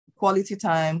quality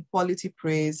time, quality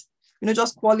praise,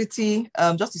 just quality,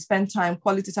 just to spend time,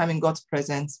 quality time in God's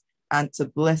presence and to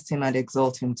bless him and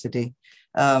exalt him today.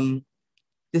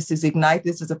 This is Ignite.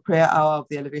 This is a prayer hour of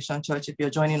the Elevation Church. If you're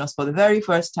joining us for the very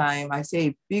first time, I say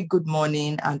a big good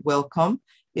morning and welcome.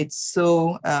 It's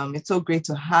so great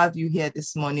to have you here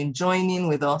this morning, joining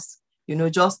with us,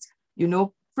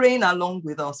 praying along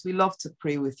with us. We love to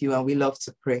pray with you and we love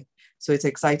to pray. So it's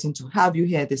exciting to have you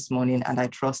here this morning. And I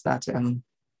trust that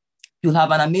you'll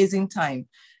have an amazing time.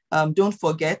 Don't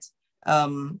forget,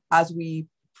 as we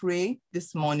pray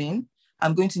this morning,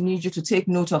 I'm going to need you to take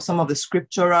note of some of the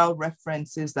scriptural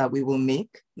references that we will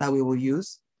make, that we will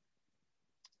use,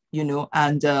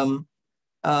 and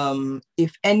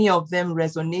if any of them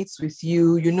resonates with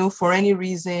you, for any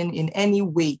reason, in any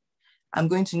way, I'm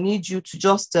going to need you to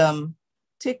just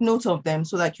take note of them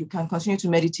so that you can continue to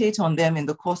meditate on them in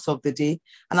the course of the day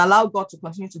and allow God to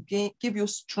continue to give you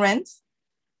strength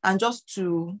and just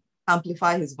to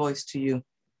amplify his voice to you.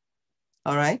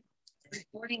 All right?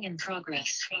 Recording in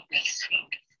progress.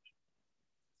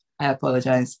 I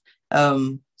apologize.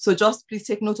 So just please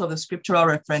take note of the scriptural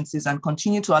references and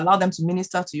continue to allow them to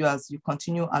minister to you as you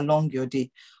continue along your day.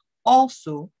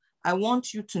 Also, I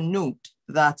want you to note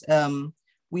that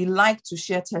we like to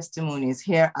share testimonies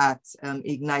here at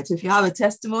Ignite. So if you have a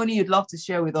testimony you'd love to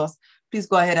share with us, please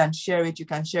go ahead and share it. You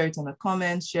can share it in the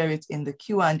comments, share it in the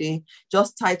Q&A.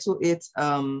 Just title it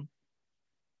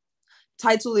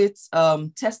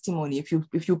testimony. If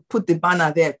you put the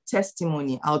banner there,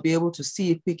 testimony, I'll be able to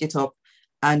see it, pick it up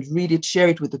and read it, share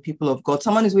it with the people of God.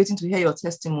 Someone is waiting to hear your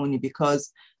testimony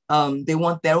because they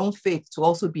want their own faith to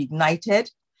also be ignited,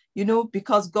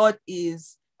 because God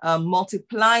is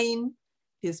multiplying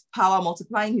his power,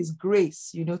 multiplying his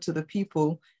grace, to the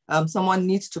people. Someone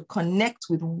needs to connect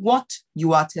with what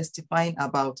you are testifying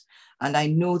about. And I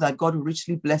know that God will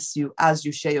richly bless you as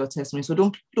you share your testimony. So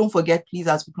don't forget, please,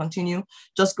 as we continue,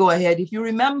 just go ahead. If you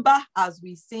remember, as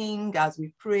we sing, as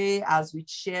we pray, as we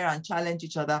share and challenge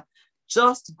each other,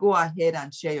 just go ahead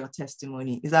and share your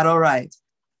testimony. Is that all right?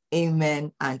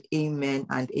 Amen and amen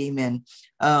and amen.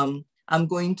 I'm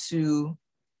going to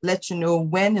let you know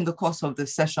when in the course of the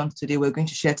session today, we're going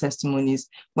to share testimonies,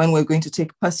 when we're going to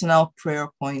take personal prayer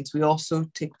points. We also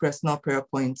take personal prayer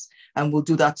points, and we'll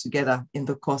do that together in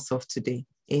the course of today.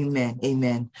 Amen.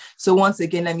 Amen. So once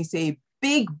again, let me say a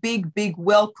big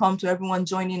welcome to everyone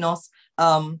joining us.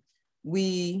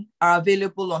 We are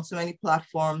available on so many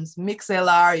platforms.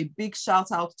 MixLR, a big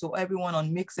shout out to everyone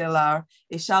on MixLR,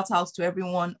 a shout out to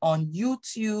everyone on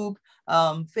YouTube,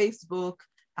 Facebook,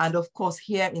 and of course,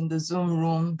 here in the Zoom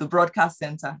room, the broadcast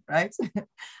center, right?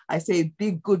 I say a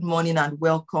big good morning and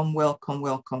welcome.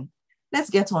 Let's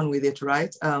get on with it,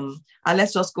 right? And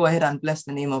let's just go ahead and bless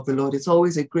the name of the Lord. It's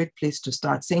always a great place to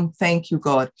start saying, thank you,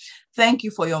 God. Thank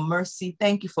you for your mercy.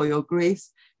 Thank you for your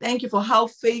grace. Thank you for how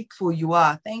faithful you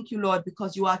are. Thank you, Lord,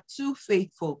 because you are too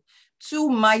faithful, too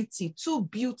mighty, too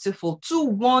beautiful, too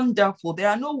wonderful. There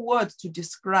are no words to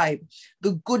describe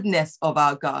the goodness of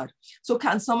our God. So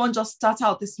can someone just start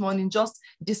out this morning just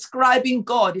describing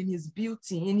God in his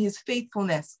beauty, in his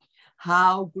faithfulness?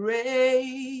 How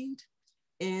great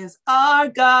is our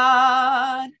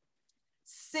God?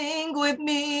 Sing with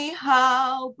me,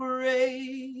 how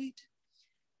great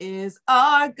is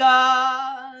our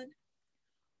God?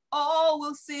 All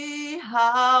will see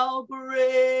how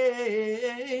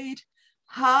great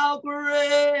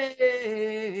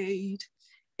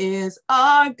is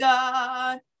our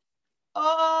God.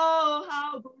 Oh,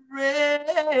 how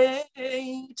great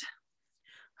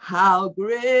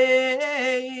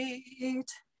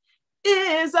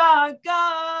is our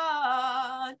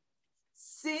God.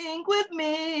 Sing with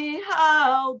me,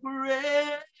 how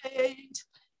great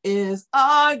is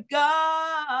our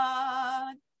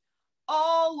God.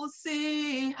 All will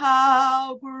see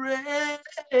how great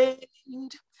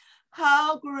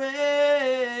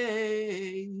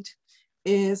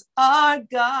is our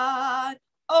God.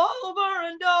 Over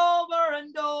and over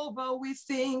and over we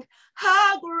sing,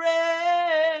 how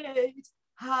great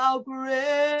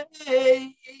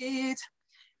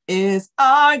is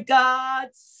our God.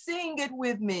 Sing it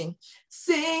with me.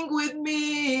 Sing with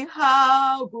me,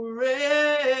 how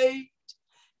great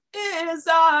is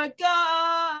our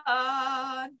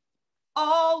God.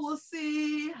 All will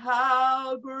see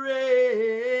how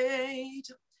great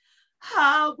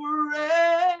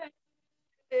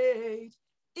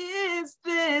is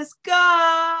this God.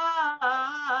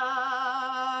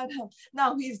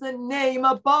 Now he's the name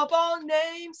above all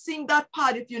names. Sing that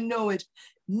part if you know it.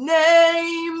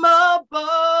 Name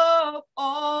above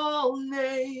all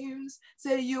names.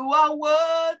 Say you are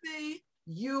worthy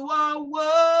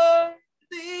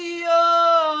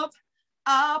of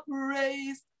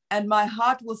and my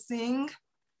heart will sing,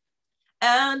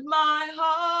 and my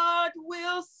heart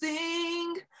will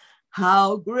sing,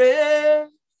 how great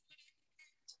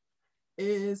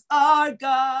is our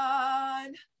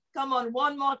God. Come on,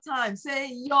 one more time.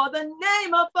 Say, you're the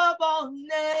name above all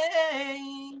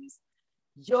names.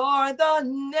 You're the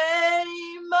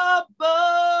name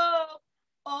above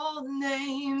all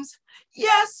names.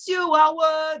 Yes, you are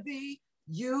worthy.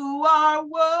 You are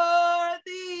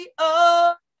worthy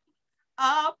of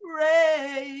our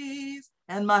praise.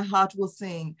 And my heart will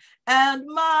sing. And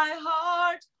my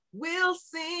heart will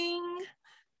sing,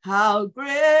 how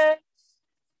great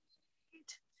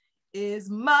is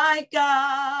my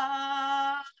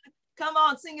God. Come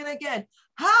on, sing it again.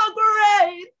 How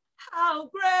great, how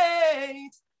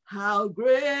great, how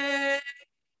great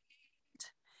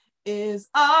is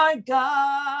our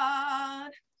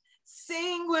God.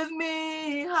 Sing with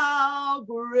me, how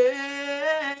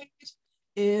great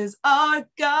is our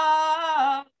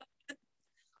God.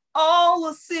 All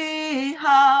will see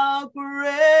how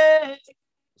great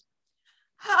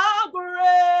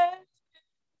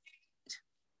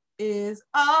is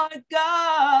our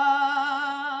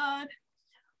God.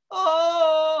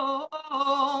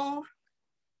 Oh,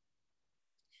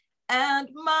 and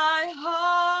my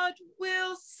heart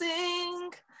will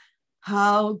sing,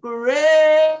 how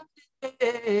great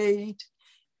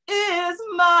is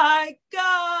my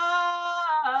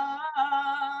God.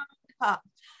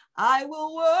 I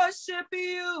will worship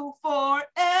you forever,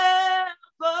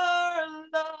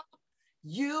 love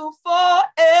you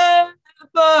forever,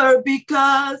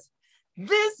 because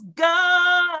this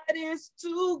God is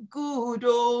too good.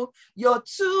 Oh, you're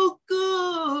too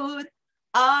good.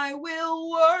 I will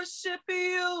worship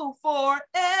you forever.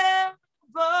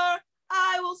 I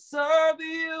will serve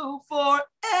you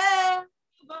forever,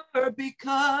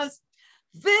 because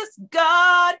this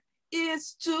God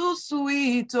is too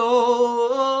sweet.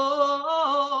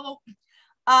 Oh,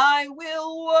 I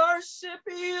will worship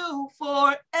you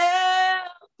forever,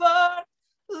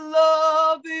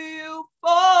 love you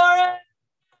forever,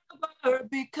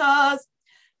 because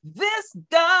this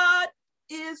God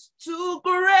is too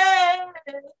great.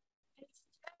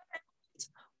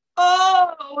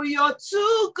 Oh, you're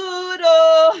too good.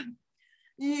 Oh,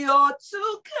 you're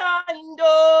too kind.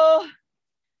 Oh,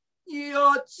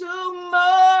 you're too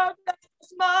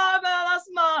marvelous, marvelous,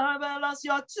 marvelous.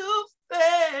 You're too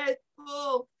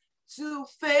faithful,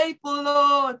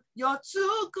 Lord. You're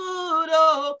too good.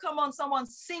 Oh, come on, someone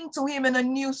sing to him in a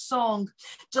new song.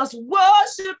 Just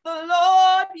worship the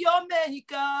Lord, your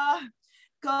maker,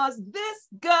 because this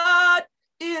God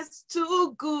is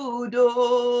too good.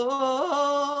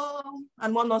 Oh,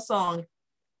 and one more song.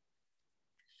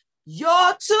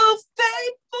 You're too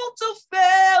faithful to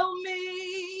fail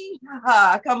me.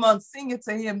 Come on, sing it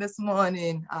to him this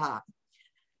morning.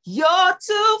 You're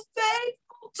too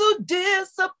faithful to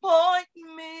disappoint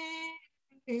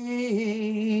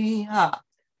me.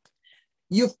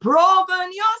 You've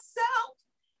proven yourself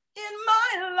in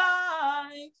my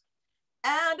life,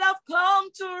 and I've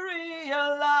come to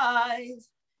realize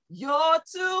you're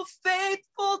too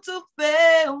faithful to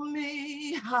fail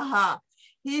me.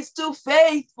 He's too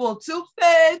faithful,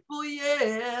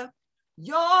 yeah.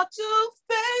 You're too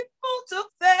faithful to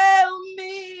fail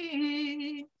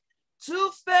me.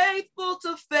 Too faithful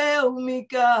to fail me,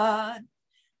 God.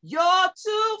 You're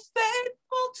too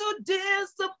faithful to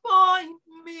disappoint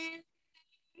me.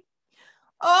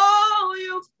 Oh,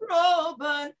 you've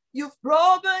proven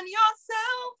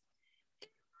yourself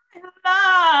in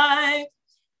my life,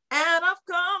 and I've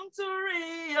come to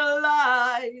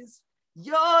realize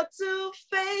you're too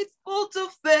faithful to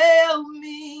fail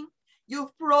me.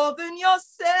 You've proven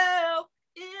yourself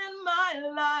in my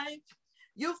life.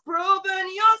 You've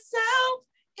proven yourself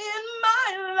in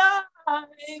my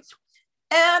life,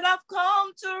 and I've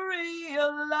come to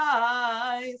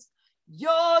realize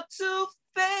you're too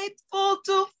faithful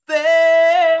to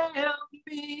fail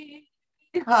me.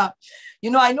 You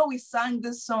know, I know we sang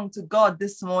this song to God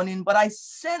this morning, but I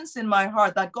sense in my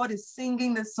heart that God is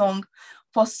singing this song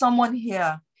for someone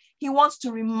here. He wants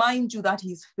to remind you that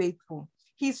he's faithful.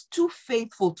 He's too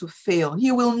faithful to fail.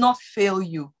 He will not fail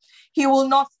you. He will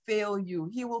not fail you.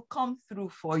 He will come through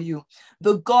for you.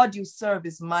 The God you serve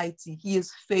is mighty. He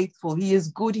is faithful. He is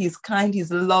good. He's kind.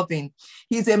 He's loving.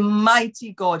 He's a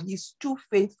mighty God. He's too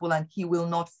faithful, and he will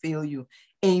not fail you.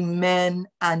 Amen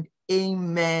and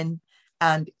amen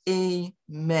and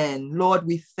amen. Lord,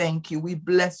 we thank you. We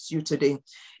bless you today.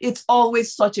 It's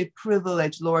always such a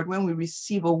privilege, Lord, when we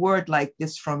receive a word like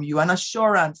this from you, an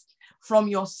assurance from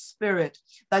your spirit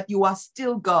that you are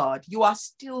still God. You are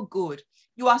still good.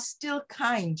 You are still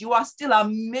kind. You are still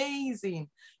amazing.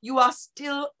 You are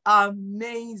still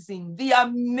amazing. The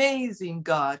amazing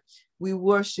God. We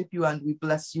worship you and we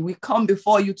bless you. We come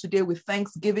before you today with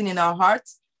thanksgiving in our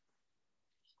hearts.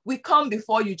 We come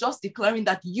before you just declaring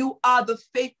that you are the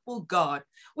faithful God.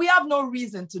 We have no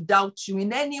reason to doubt you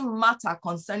in any matter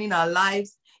concerning our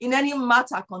lives, in any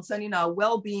matter concerning our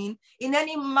well-being, in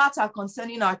any matter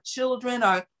concerning our children,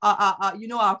 our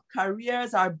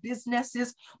careers, our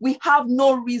businesses. We have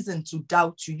no reason to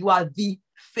doubt you. You are the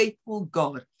faithful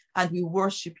God, and we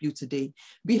worship you today.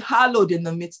 Be hallowed in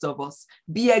the midst of us.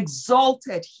 Be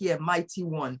exalted here, mighty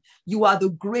one. You are the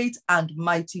great and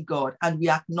mighty God, and we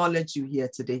acknowledge you here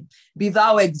today. Be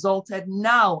thou exalted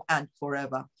now and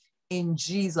forever. In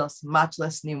Jesus'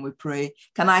 matchless name we pray.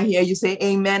 Can I hear you say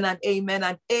amen and amen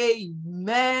and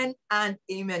amen and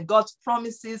amen? God's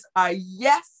promises are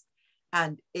yes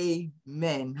and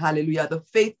amen. Hallelujah. The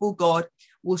faithful God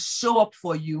will show up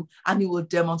for you and he will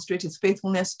demonstrate his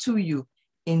faithfulness to you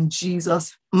in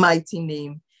Jesus' mighty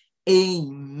name.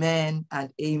 Amen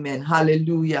and amen.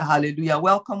 Hallelujah. Hallelujah.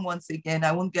 Welcome once again.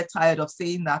 I won't get tired of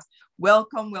saying that.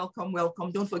 Welcome, welcome,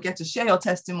 welcome. Don't forget to share your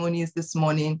testimonies this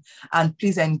morning and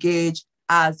please engage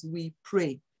as we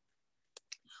pray.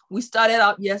 We started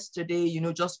out yesterday,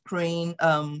 just praying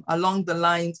along the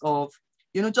lines of,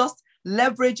 just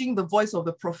leveraging the voice of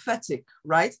the prophetic,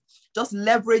 right? Just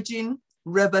leveraging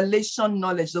revelation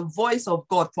knowledge, the voice of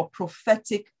God for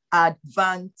prophetic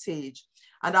advantage.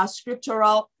 And our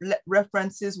scriptural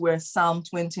references were Psalm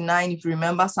 29. If you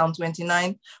remember Psalm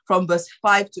 29 from verse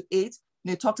 5 to 8,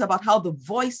 it talked about how the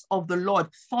voice of the Lord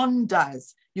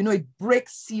thunders, it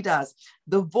breaks cedars.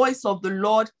 The voice of the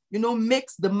Lord,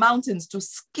 makes the mountains to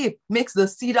skip, makes the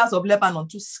cedars of Lebanon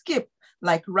to skip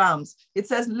like rams. It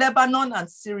says Lebanon and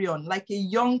Syrian, like a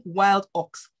young wild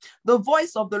ox. The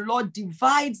voice of the Lord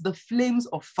divides the flames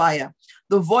of fire.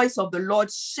 The voice of the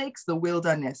Lord shakes the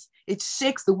wilderness. It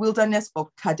shakes the wilderness of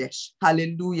Kadesh.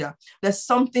 Hallelujah. There's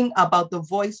something about the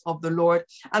voice of the Lord.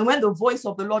 And when the voice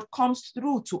of the Lord comes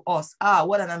through to us,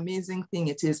 what an amazing thing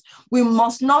it is. We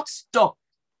must not stop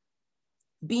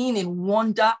being in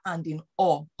wonder and in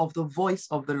awe of the voice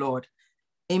of the Lord.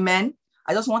 Amen.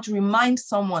 I just want to remind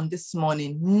someone this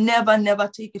morning, never, never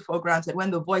take it for granted when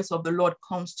the voice of the Lord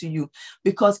comes to you,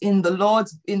 because in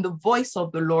the voice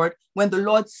of the Lord, when the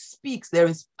Lord speaks, there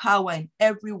is power in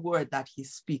every word that he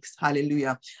speaks.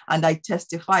 Hallelujah. And I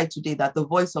testify today that the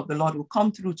voice of the Lord will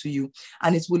come through to you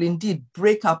and it will indeed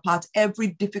break apart every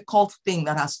difficult thing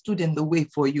that has stood in the way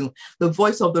for you. The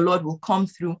voice of the Lord will come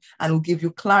through and will give you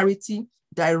clarity,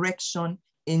 direction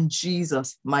in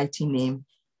Jesus' mighty name.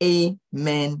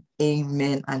 Amen,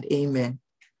 amen, and amen.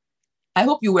 I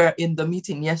hope you were in the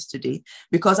meeting yesterday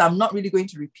because I'm not really going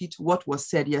to repeat what was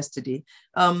said yesterday.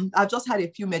 I've just had a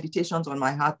few meditations on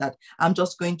my heart that I'm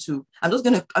just going to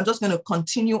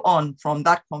continue on from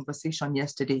that conversation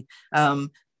yesterday.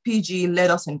 PG led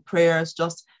us in prayers,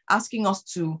 just asking us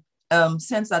to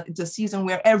sense that it's a season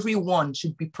where everyone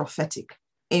should be prophetic.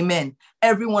 Amen.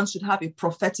 Everyone should have a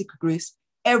prophetic grace.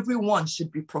 Everyone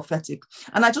should be prophetic.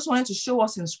 And I just wanted to show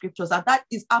us in scriptures that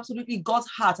is absolutely God's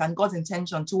heart and God's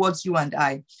intention towards you and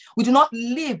I. We do not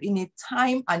live in a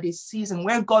time and a season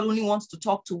where God only wants to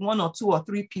talk to one or two or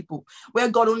three people, where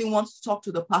God only wants to talk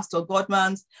to the Pastor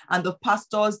Godmans and the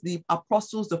pastors, the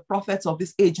apostles, the prophets of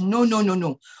this age. No, no, no,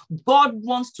 no. God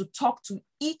wants to talk to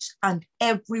each and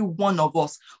every one of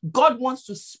us. God wants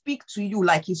to speak to you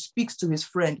like he speaks to his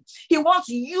friend. He wants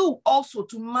you also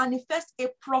to manifest a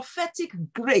prophetic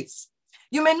grace.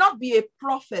 You may not be a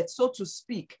prophet, so to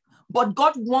speak, but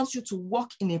God wants you to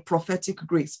walk in a prophetic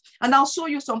grace. And I'll show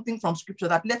you something from scripture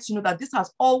that lets you know that this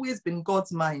has always been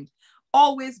God's mind.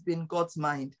 Always been God's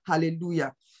mind.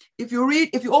 Hallelujah. If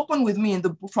you open with me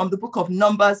from the book of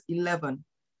Numbers 11.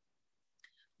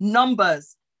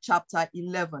 Numbers chapter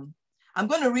 11. I'm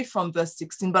going to read from verse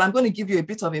 16, but I'm going to give you a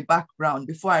bit of a background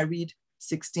before I read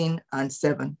 16 and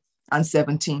 17.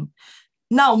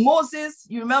 Now, Moses,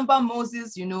 you remember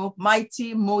Moses,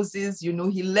 mighty Moses,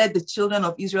 he led the children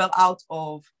of Israel out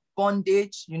of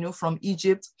bondage, from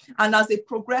Egypt. And as they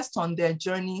progressed on their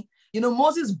journey,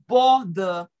 Moses bore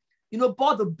the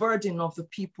burden of the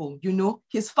people.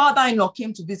 His father-in-law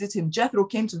came to visit him. Jethro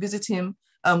came to visit him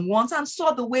once and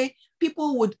saw the way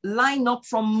people would line up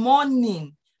from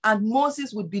morning. And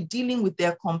Moses would be dealing with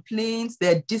their complaints,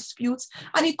 their disputes.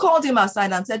 And he called him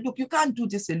aside and said, look, you can't do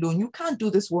this alone. You can't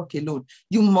do this work alone.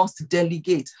 You must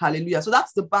delegate. Hallelujah. So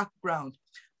that's the background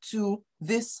to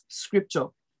this scripture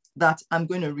that I'm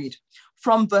going to read.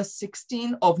 From verse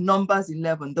 16 of Numbers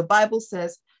 11, the Bible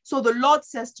says, so the Lord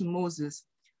says to Moses,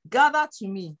 gather to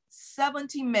me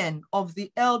 70 men of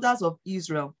the elders of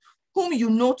Israel whom you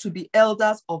know to be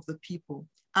elders of the people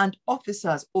and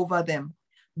officers over them.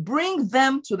 Bring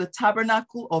them to the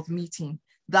tabernacle of meeting,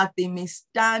 that they may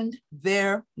stand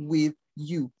there with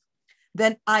you.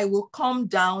 Then I will come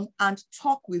down and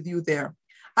talk with you there.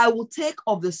 I will take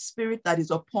of the spirit that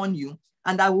is upon you,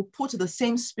 and I will put the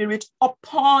same spirit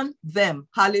upon them.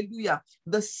 Hallelujah.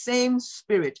 The same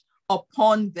spirit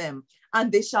upon them.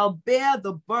 And they shall bear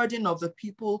the burden of the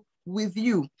people with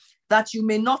you, that you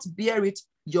may not bear it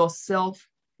yourself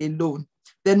alone.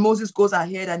 Then Moses goes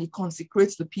ahead and he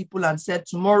consecrates the people and said,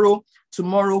 tomorrow,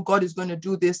 God is going to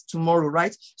do this tomorrow,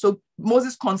 right? So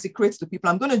Moses consecrates the people.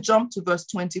 I'm going to jump to verse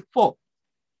 24.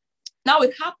 Now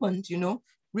it happened,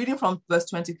 reading from verse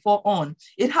 24 on,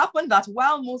 it happened that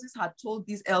while Moses had told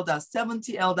these elders,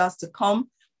 70 elders, to come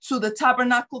to the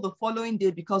tabernacle the following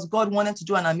day because God wanted to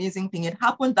do an amazing thing, it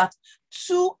happened that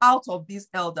 2 out of these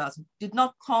elders did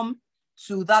not come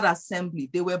to that assembly.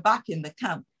 They were back in the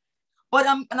camp. But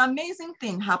an amazing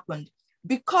thing happened.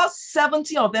 Because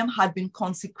 70 of them had been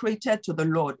consecrated to the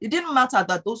Lord, it didn't matter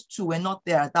that those 2 were not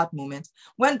there at that moment.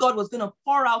 When God was going to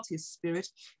pour out his spirit,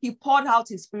 he poured out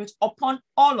his spirit upon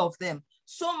all of them.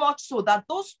 So much so that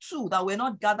those 2 that were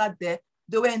not gathered there,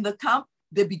 they were in the camp,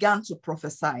 they began to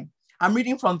prophesy. I'm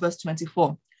reading from verse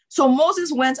 24. So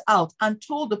Moses went out and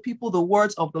told the people the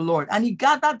words of the Lord, and he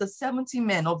gathered the 70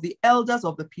 men of the elders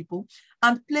of the people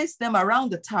and placed them around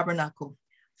the tabernacle.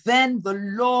 Then the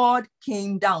Lord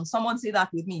came down. Someone say that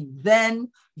with me. Then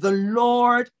the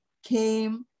Lord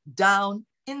came down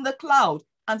in the cloud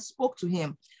and spoke to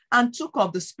him and took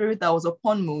of the spirit that was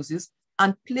upon Moses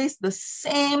and placed the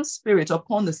same spirit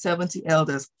upon the 70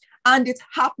 elders. And it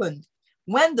happened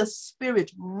when the spirit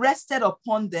rested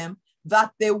upon them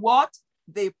that they what?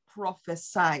 They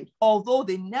prophesied, although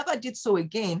they never did so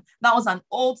again. That was an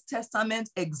Old Testament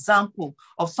example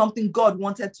of something God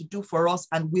wanted to do for us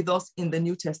and with us in the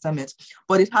New Testament.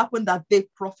 But it happened that they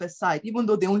prophesied, even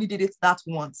though they only did it that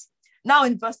once. Now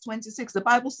in verse 26, the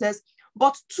Bible says,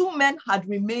 but 2 men had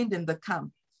remained in the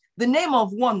camp. The name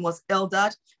of one was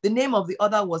Eldad, the name of the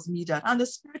other was Medad, and the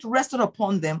spirit rested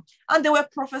upon them, and they were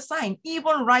prophesying,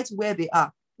 even right where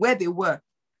they were.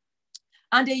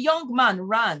 And a young man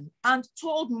ran and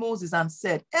told Moses and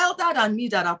said, Eldad and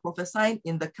Medad are prophesying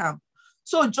in the camp.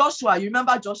 So Joshua, you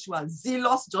remember Joshua,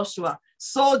 zealous Joshua,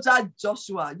 soldier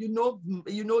Joshua,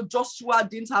 Joshua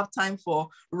didn't have time for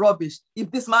rubbish.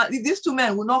 If these 2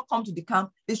 men will not come to the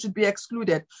camp, they should be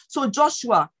excluded. So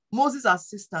Joshua, Moses'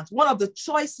 assistant, one of the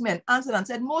choice men, answered and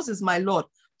said, Moses, my Lord,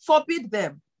 forbid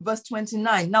them. Verse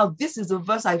 29. Now, this is a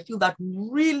verse I feel that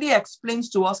really explains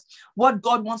to us what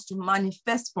God wants to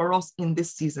manifest for us in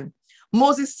this season.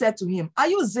 Moses said to him, are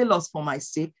you zealous for my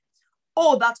sake?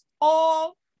 Oh, that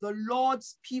all the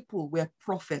Lord's people were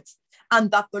prophets,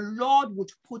 and that the Lord would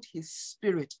put his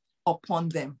spirit upon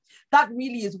them. That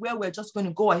really is where we're just going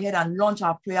to go ahead and launch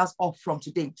our prayers off from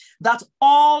today. That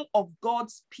all of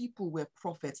God's people were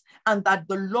prophets, and that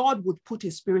the Lord would put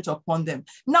his spirit upon them.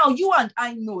 Now, you and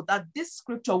I know that this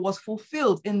scripture was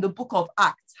fulfilled in the book of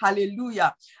Acts.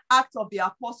 Hallelujah. Acts of the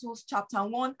Apostles, chapter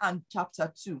 1 and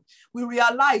chapter 2. We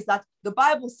realize that the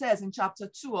Bible says in chapter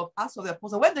 2 of Acts of the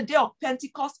Apostles, when the day of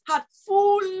Pentecost had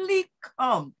fully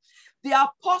come, the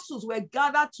apostles were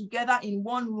gathered together in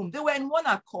one room. They were in one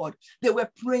accord. They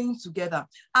were praying together.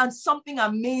 And something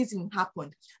amazing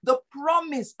happened. The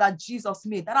promise that Jesus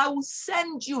made, that I will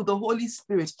send you the Holy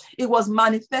Spirit, it was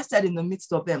manifested in the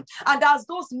midst of them. And as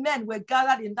those men were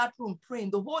gathered in that room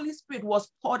praying, the Holy Spirit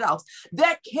was poured out.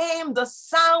 There came the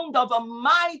sound of a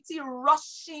mighty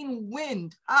rushing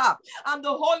wind. And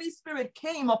the Holy Spirit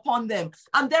came upon them.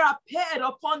 And there appeared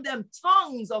upon them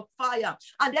tongues of fire.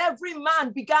 And every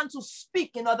man began to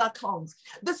speak in other tongues.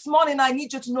 This morning, I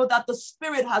need you to know that the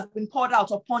Spirit has been poured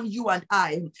out upon you and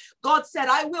I. God said,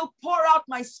 I will pour out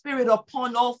my Spirit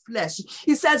upon all flesh.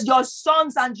 He says, your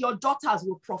sons and your daughters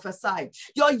will prophesy.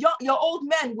 Your old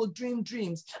men will dream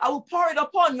dreams. I will pour it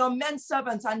upon your men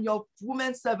servants and your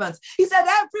women servants. He said,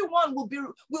 everyone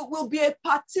will be a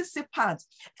participant.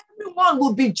 Everyone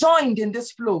will be joined in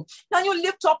this flow. Can you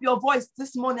lift up your voice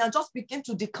this morning and just begin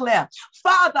to declare,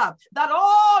 Father, that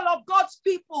all of God's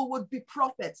people would be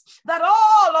prophets, that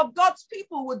all of God's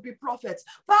people would be prophets.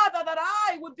 Father, that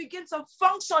I would begin to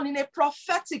function in a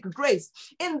prophetic grace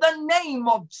in the name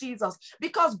of Jesus,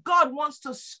 because God wants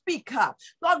to speak her.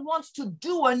 God wants to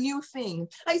do a new thing.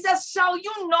 And he says, shall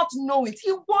you not know it?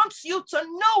 He wants you to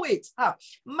know it.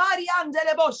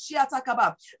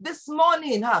 This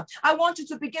morning, I want you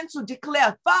to begin to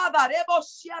declare, Father,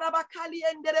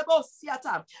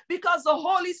 because the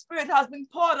Holy Spirit has been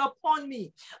poured upon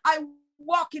me, I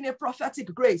walk in a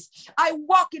prophetic grace. I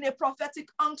walk in a prophetic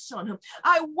unction.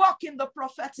 I walk in the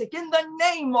prophetic in the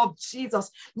name of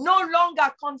Jesus. No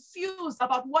longer confused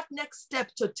about what next step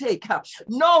to take.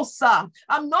 No, sir.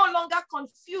 I'm no longer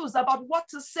confused about what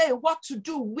to say, what to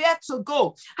do, where to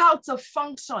go, how to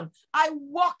function. I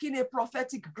walk in a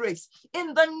prophetic grace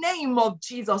in the name of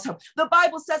Jesus. The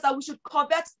Bible says that we should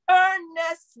covet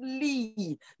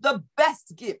earnestly the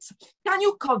best gift. Can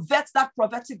you covet that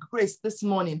prophetic grace this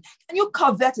morning? Can you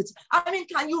covet it? I mean,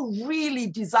 can you really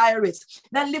desire it?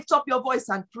 Then lift up your voice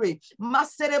and pray.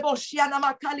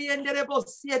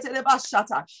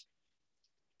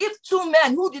 If two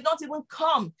men who did not even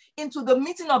come into the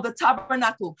meeting of the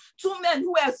tabernacle, two men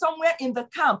who were somewhere in the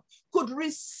camp, could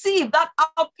receive that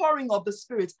outpouring of the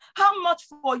Spirit, how much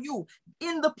for you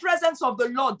in the presence of the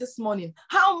Lord this morning?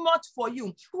 How much for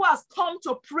you who has come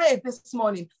to pray this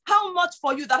morning? How much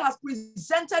for you that has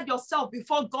presented yourself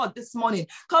before God this morning?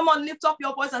 Come on, lift up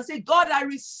your voice and say, God, I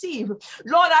receive.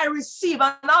 Lord, I receive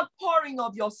an outpouring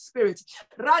of your Spirit.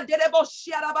 I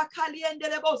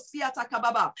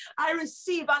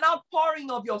receive an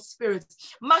outpouring of your Spirit.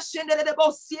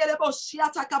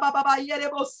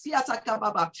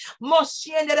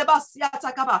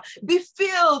 Be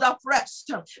filled afresh.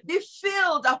 Be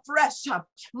filled afresh.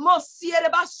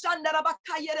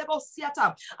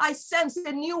 I sense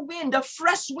a new wind, a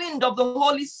fresh wind of the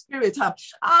Holy Spirit. And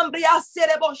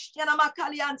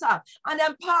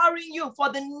empowering you for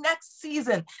the next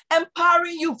season,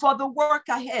 empowering you for the work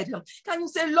ahead. Can you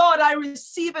say, Lord, I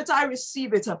receive it, I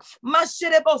receive it.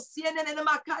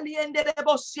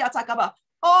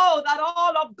 Oh, that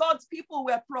all of God's people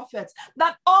were prophets,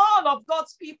 that all of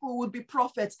God's people would be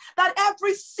prophets, that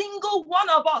every single one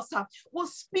of us will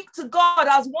speak to God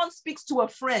as one speaks to a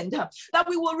friend, that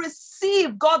we will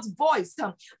receive God's voice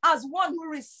as one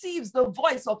who receives the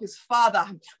voice of his Father.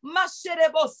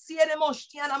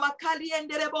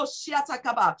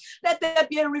 Let there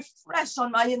be a refresh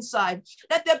on my inside.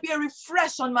 Let there be a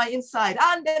refresh on my inside.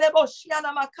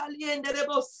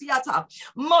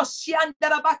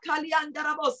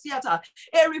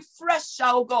 A refresh,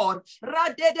 oh God.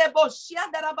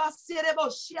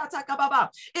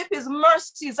 If his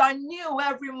mercies are new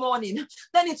every morning,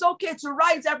 then it's okay to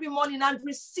rise every morning and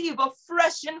receive a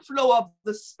fresh inflow of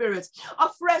the Spirit, a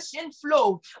fresh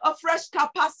inflow, a fresh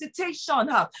capacitation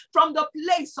from the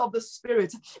place of the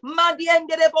Spirit.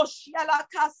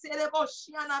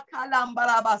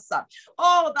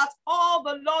 Oh, that all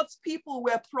the Lord's people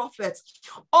were prophets.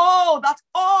 Oh, that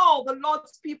all the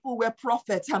Lord's people were prophets,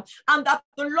 and that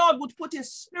the Lord would put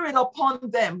his Spirit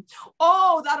upon them.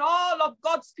 Oh, that all of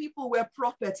God's people were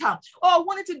prophets. Oh,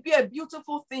 wouldn't it be a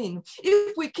beautiful thing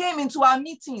if we came into our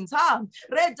meetings and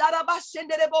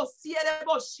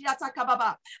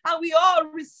we all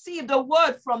received a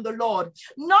word from the Lord,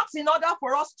 not in order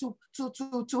for us to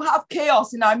have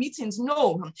chaos in our meetings,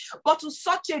 no, but to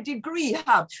such a degree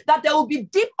that there will be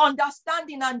deep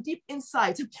understanding and deep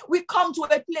insight. We come to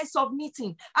a place of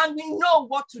meeting and we know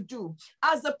what to do.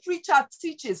 As the preacher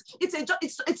teaches,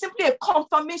 it's simply a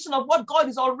confirmation of what God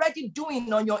is already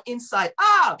doing on your inside.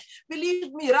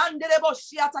 Believe me, that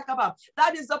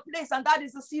is the place and that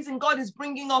is the season God is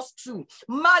bringing us to.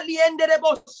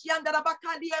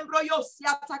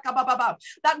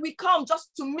 That we come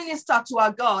just to minister to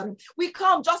our God. We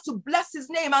come just to bless his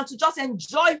name and to just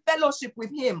enjoy fellowship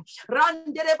with him.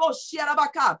 That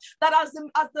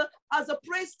as the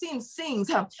praise team sings,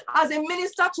 as a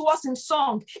minister to us in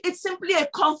song, it's simply a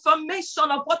confirmation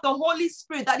of what the Holy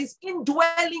Spirit that is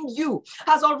indwelling you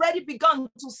has already begun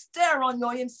to stir on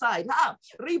your inside.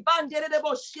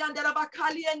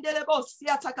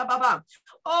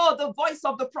 Oh, the voice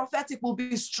of the prophetic will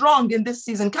be strong in this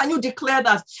season. Can you declare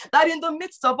that? That in the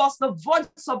midst of us, the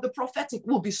voice of the prophetic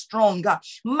will be strong. The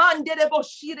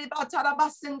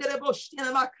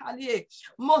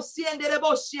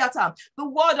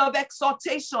word of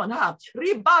exhortation,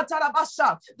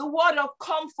 the word of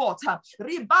comfort,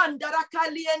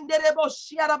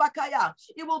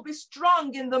 it will be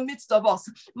strong in the midst of us.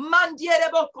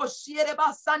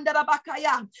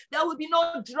 There will be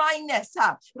no dryness.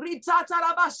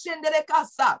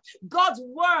 God's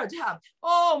word,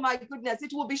 oh my goodness,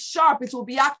 it will be sharp, it will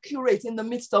be accurate in the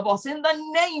midst of us. In the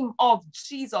name of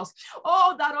Jesus.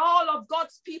 Oh, that all of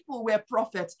God's people were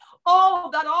prophets. Oh,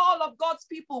 that all of God's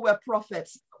people were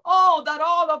prophets. Oh, that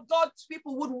all of God's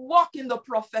people would walk in the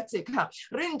prophetic.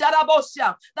 That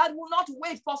that will not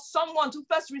wait for someone to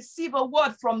first receive a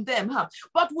word from them,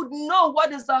 but would know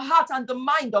what is the heart and the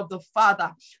mind of the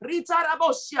Father.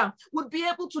 Would be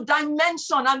able to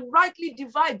dimension and rightly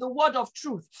divide the word of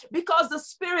truth, because the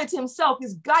Spirit himself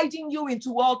is guiding you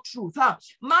into all truth.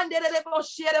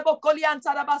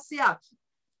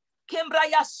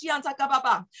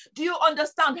 Do you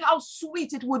understand how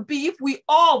sweet it would be if we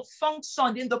all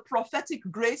functioned in the prophetic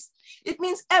grace? It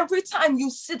means every time you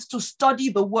sit to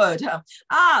study the word,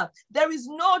 there is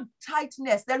no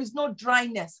tightness, there is no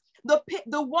dryness.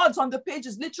 The words on the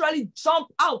pages literally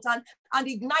jump out and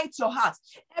ignite your heart.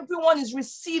 Everyone is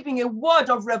receiving a word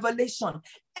of revelation.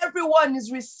 Everyone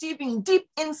is receiving deep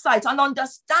insight and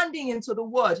understanding into the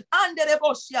word. A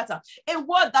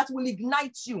word that will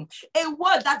ignite you. A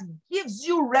word that gives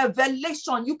you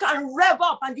revelation. You can rev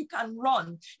up and you can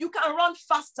run. You can run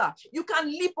faster. You can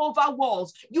leap over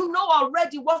walls. You know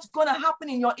already what's going to happen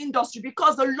in your industry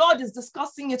because the Lord is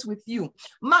discussing it with you.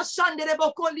 Oh,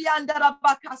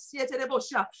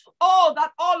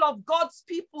 that all of God's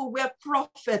people were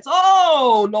prophets.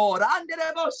 Oh, Lord.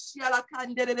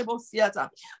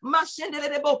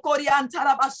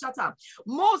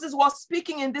 Moses was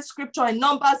speaking in this scripture in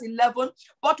Numbers 11,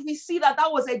 but we see that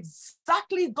was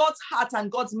exactly God's heart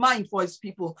and God's mind for his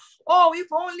people. Oh, if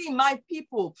only my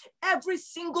people, every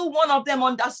single one of them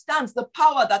understands the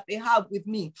power that they have with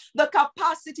me, the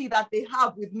capacity that they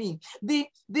have with me, the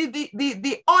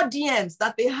audience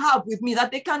that they have with me,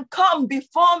 that they can come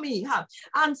before me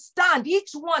and stand,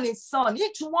 each one a son,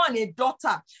 each one a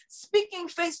daughter, speaking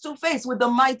face to face with the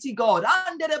mighty God.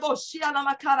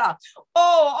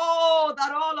 Oh,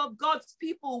 that all of God's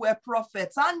people were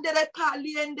prophets. Oh,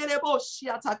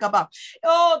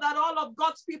 that all of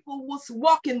God's people would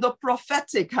walk in the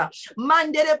prophetic. That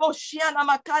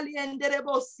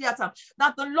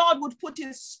the Lord would put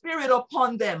his spirit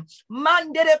upon them.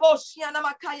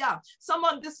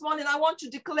 Someone this morning, I want to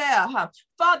declare,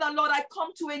 Father, Lord, I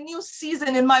come to a new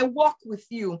season in my walk with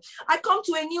you. I come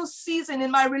to a new season in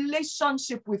my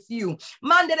relationship with you.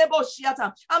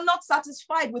 I'm not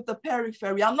satisfied with the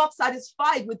periphery. I'm not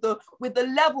satisfied with the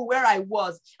level where I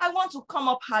was. I want to come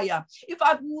up higher. If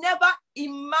I've never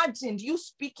imagined you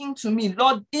speaking to me,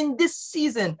 Lord, in this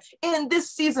season,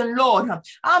 Lord,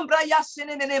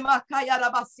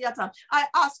 I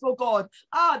ask, oh God,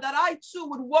 that I too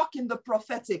would walk in the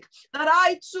prophetic, that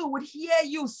I too would hear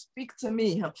you speak to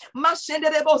me.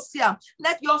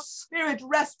 Let your spirit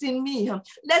rest in me.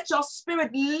 Let your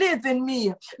spirit live in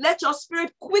me. Let your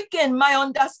spirit quicken my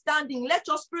understanding. Let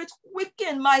your spirit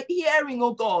quicken my hearing,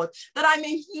 oh God, that I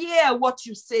may hear what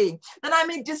you say, that I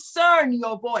may discern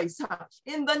your voice.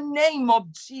 In the name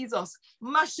of Jesus.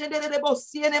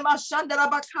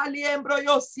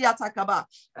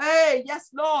 Hey, yes,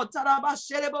 Lord.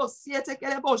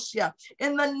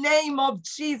 In the name of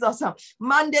Jesus.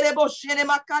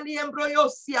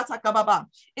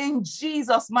 In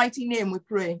Jesus' mighty name we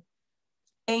pray.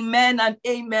 Amen and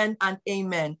amen and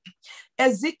amen.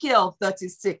 Ezekiel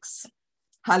 36.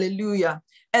 Hallelujah.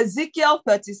 Ezekiel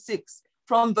 36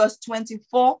 from verse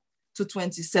 24 to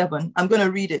 27. I'm going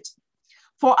to read it.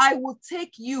 For I will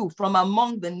take you from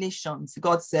among the nations,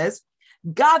 God says,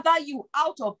 gather you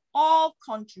out of all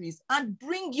countries and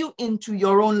bring you into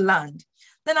your own land.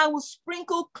 Then I will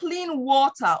sprinkle clean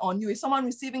water on you. Is someone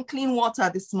receiving clean water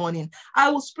this morning?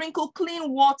 I will sprinkle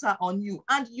clean water on you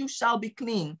and you shall be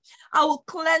clean. I will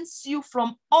cleanse you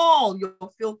from all your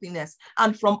filthiness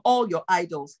and from all your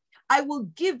idols. I will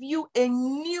give you a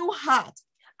new heart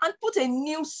and put a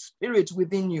new spirit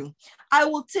within you. I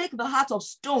will take the heart of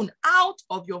stone out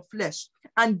of your flesh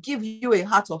and give you a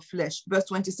heart of flesh. Verse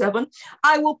 27,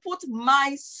 I will put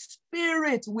my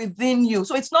spirit within you.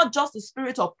 So it's not just the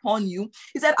spirit upon you.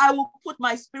 He said, I will put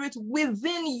my spirit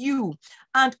within you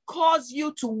and cause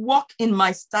you to walk in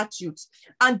my statutes,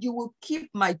 and you will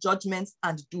keep my judgments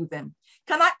and do them.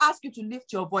 Can I ask you to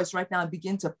lift your voice right now and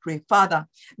begin to pray? Father,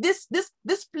 this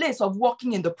place of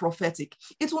walking in the prophetic,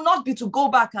 it will not be to go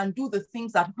back and do the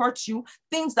things that hurt you,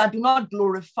 things that do not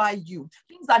glorify you,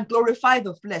 things that glorify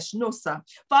the flesh. No, sir.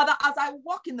 Father, as I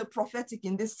walk in the prophetic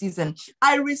in this season,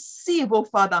 I receive, oh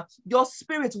Father, your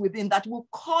spirit within that will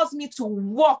cause me to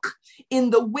walk in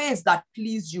the ways that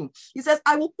please you. He says,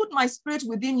 I will put my spirit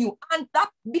within you, and that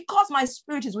because my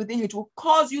spirit is within you, it will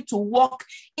cause you to walk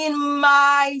in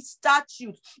my statutes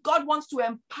statutes. God wants to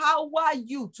empower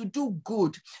you to do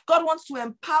good. God wants to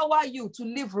empower you to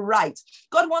live right.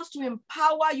 God wants to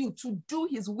empower you to do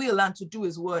his will and to do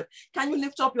his word. Can you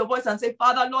lift up your voice and say,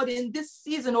 Father, Lord, in this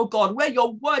season, oh God, where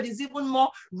your word is even more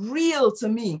real to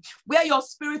me, where your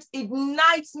spirit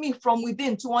ignites me from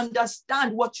within to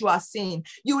understand what you are saying,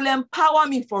 you will empower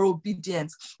me for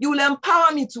obedience. You will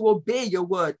empower me to obey your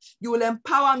word. You will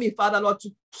empower me, Father, Lord, to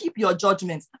keep your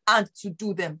judgments and to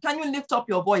do them. Can you lift up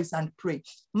your voice and pray?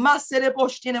 Lord,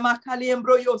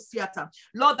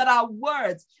 that our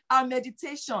words, our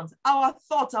meditations, our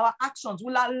thoughts, our actions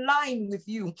will align with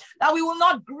you, that we will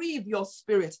not grieve your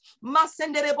spirit.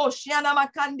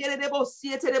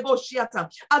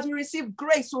 As we receive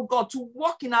grace, oh God, to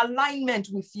walk in alignment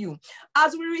with you,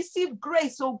 as we receive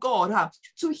grace, oh God,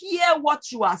 to hear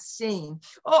what you are saying.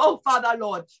 Oh, Father,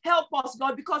 Lord, help us,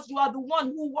 Lord, because you are the one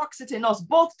who works it in us,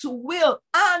 both to will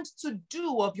and to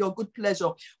do of your good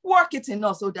pleasure. Work it in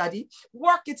us, oh Daddy.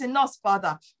 Work it in us,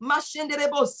 Father.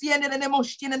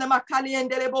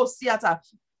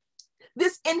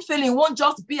 This infilling won't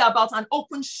just be about an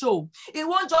open show. It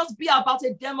won't just be about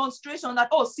a demonstration that,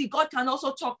 oh, see, God can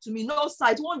also talk to me. No, sir.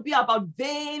 It won't be about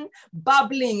vain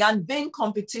babbling and vain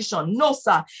competition. No,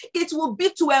 sir. It will be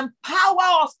to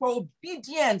empower us for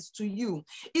obedience to you.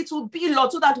 It will be,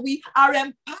 Lord, so that we are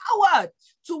empowered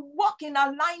to walk in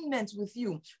alignment with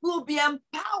you. We'll be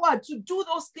empowered to do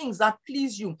those things that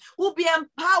please you. We'll be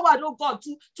empowered, oh God,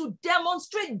 to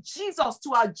demonstrate Jesus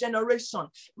to our generation.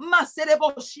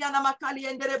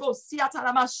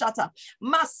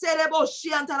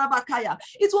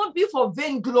 It won't be for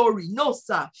vainglory, no,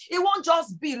 sir. It won't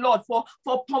just be, Lord, for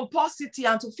pomposity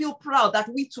and to feel proud that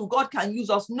we too, God can use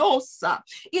us. No, sir.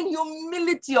 In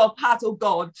humility of heart, oh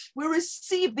God, we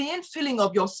receive the infilling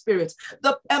of your spirit,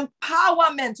 the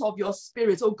empowerment of your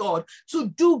spirit, oh God, to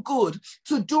do good,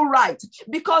 to do right,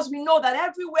 because we know that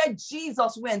everywhere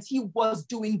Jesus went, he was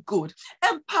doing good.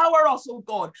 Empower us, oh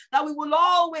God, that we will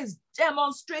always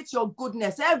demonstrate your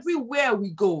goodness everywhere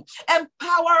we go.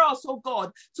 Empower us, oh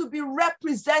God, to be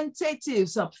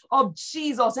representatives of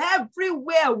Jesus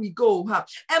everywhere we go.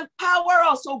 Empower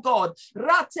us, oh God,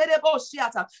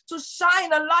 to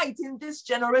shine a light in this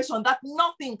generation that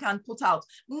nothing can put out,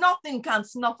 nothing can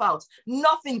snuff out,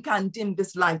 nothing can dim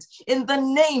this light. In the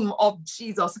name of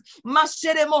Jesus,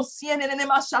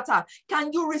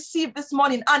 can you receive this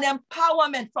morning an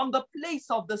empowerment from the place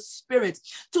of the Spirit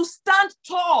to stand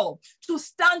tall, to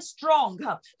stand strong?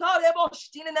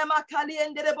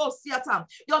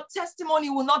 Your testimony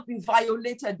will not be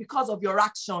violated because of your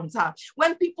actions.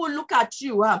 When people look at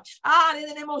you,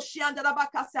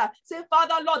 say,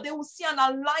 Father, Lord, they will see an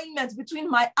alignment between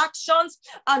my actions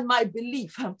and my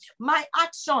belief, my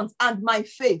actions and my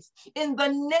faith. In the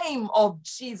name of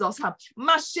Jesus.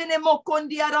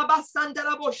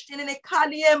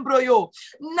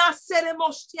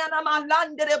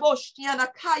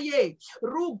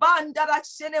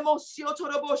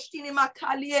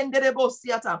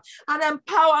 An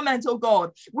empowerment, oh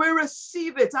God, we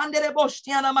receive it.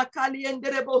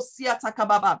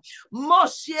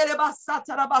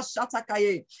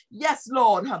 Yes,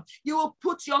 Lord, you will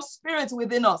put your spirit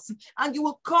within us and you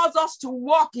will cause us to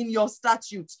walk in your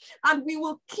statutes, and we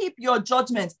will keep your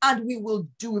judgments and we will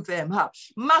do them.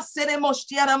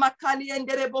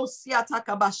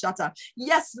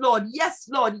 Yes, Lord. Yes,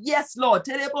 Lord. Yes, Lord.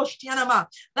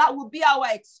 That will be our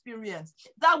experience.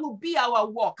 That will be our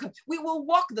walk. We will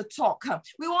walk the talk.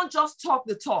 We won't just talk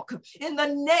the talk. In the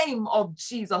name of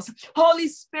Jesus, Holy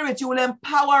Spirit, you will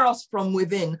empower us from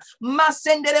within.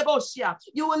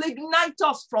 You will ignite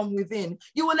us from within.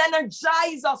 You will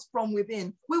energize us from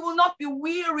within. We will not be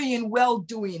weary in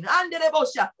well-doing.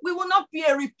 We will not be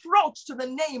a reproach to the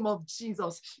name of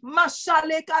Jesus.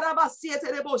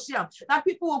 That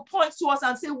people will point to us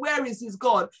and say, where is his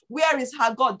God? Where is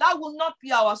her God? That will not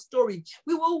be our story.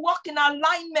 We will walk in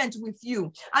alignment with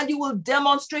you, and you will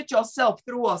demonstrate yourself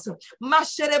through us.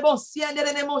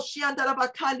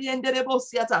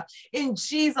 In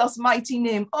Jesus' mighty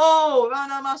name. Oh,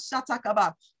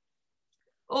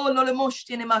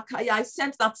 I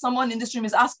sense that someone in this room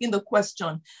is asking the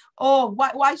question, oh,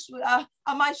 why should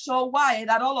am I sure why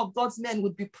that all of God's men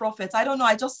would be prophets? I don't know.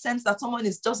 I just sense that someone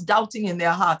is just doubting in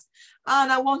their heart.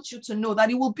 And I want you to know that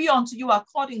it will be unto you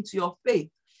according to your faith.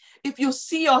 If you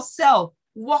see yourself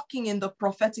walking in the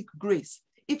prophetic grace,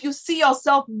 if you see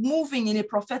yourself moving in a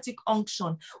prophetic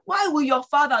unction, why will your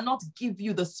Father not give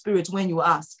you the Spirit when you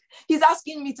ask? He's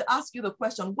asking me to ask you the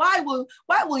question, why will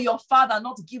your Father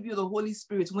not give you the Holy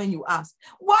Spirit when you ask?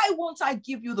 Why won't I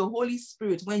give you the Holy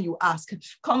Spirit when you ask?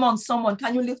 Come on, someone,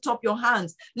 can you lift up your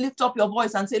hands, lift up your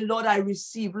voice and say, Lord, I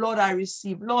receive, Lord, I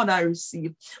receive, Lord, I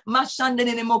receive. Lord,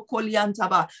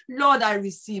 I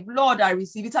receive, Lord, I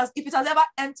receive. If it has ever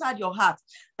entered your heart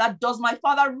that does my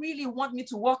Father really want me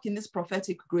to walk in this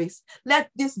prophetic grace, let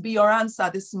this be your answer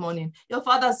this morning. Your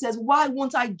Father says, why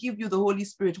won't I give you the Holy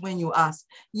Spirit when you ask?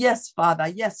 Yes, Father.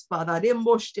 Yes, Father.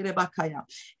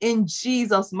 In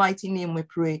Jesus' mighty name we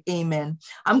pray. Amen.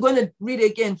 I'm going to read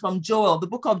again from Joel, the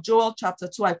book of Joel chapter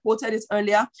 2. I quoted it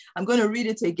earlier. I'm going to read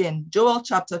it again. Joel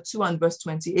chapter 2 and verse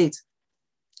 28.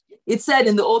 It said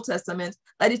in the Old Testament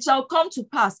that it shall come to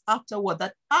pass afterward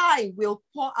that I will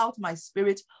pour out my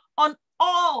Spirit on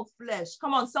all flesh.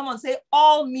 Come on, someone say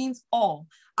all means all.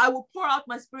 I will pour out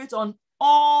my Spirit on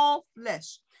all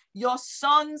flesh. Your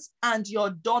sons and your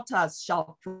daughters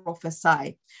shall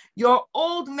prophesy. Your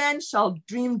old men shall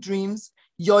dream dreams.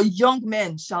 Your young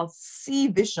men shall see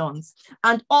visions.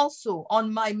 And also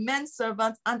on my men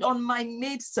servants and on my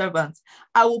maid servants,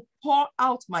 I will pour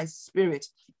out my Spirit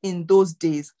in those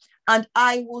days. And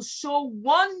I will show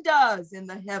wonders in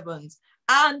the heavens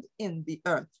and in the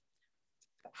earth.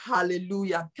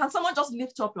 Hallelujah. Can someone just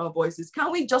lift up your voices?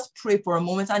 Can we just pray for a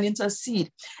moment and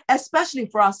intercede, especially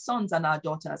for our sons and our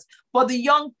daughters, for the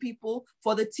young people,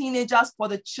 for the teenagers, for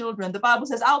the children? The Bible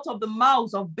says, out of the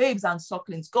mouths of babes and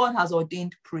sucklings, God has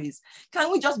ordained praise.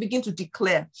 Can we just begin to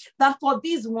declare that for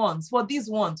these ones,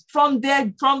 from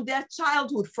their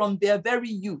childhood, from their very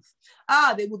youth,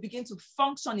 they will begin to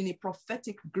function in a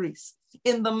prophetic grace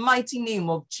in the mighty name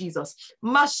of Jesus.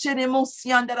 Lord,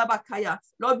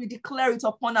 we declare it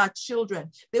upon our children.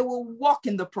 They will walk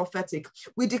in the prophetic.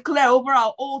 We declare over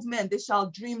our old men, they shall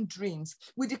dream dreams.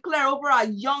 We declare over our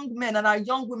young men and our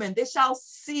young women, they shall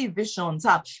see visions.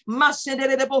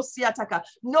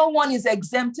 No one is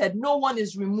exempted. No one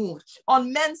is removed.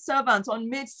 On men servants, on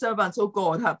maid servants, oh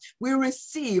God, we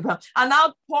receive an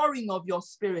outpouring of your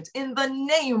Spirit in the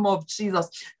name of Jesus.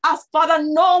 As Father,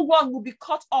 no one will be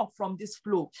cut off from this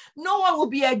flow. No one will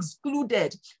be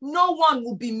excluded. No one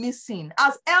will be missing.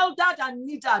 As Eldad and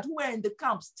Medad, who were in the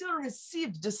camp, still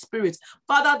received the Spirit.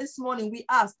 Father, this morning we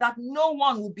ask that no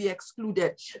one will be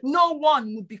excluded. No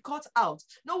one will be cut out.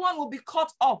 No one will be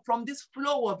cut off from this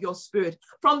flow of your Spirit,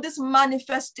 from this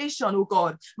manifestation, oh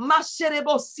God. Lord,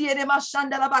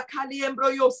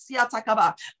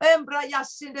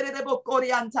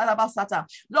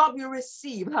 we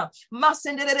receive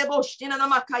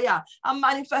a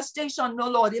manifestation, no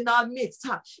Lord, in our midst.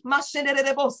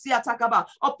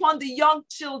 Upon the young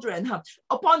children,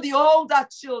 upon the older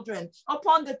children,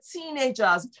 upon the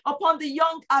teenagers, upon the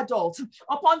young adults,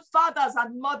 upon fathers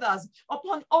and mothers,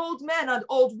 upon old men and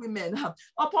old women,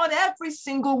 upon every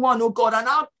single one, oh God, an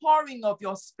outpouring of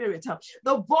your Spirit.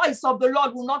 The voice of the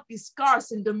Lord will not be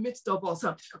scarce in the midst of us,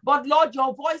 but Lord,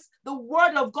 your voice, the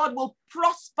word of God will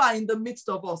prosper in the midst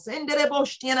of us.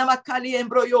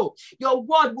 Your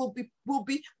word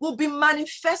will be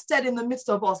manifested in the midst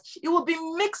of us. It will be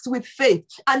mixed with faith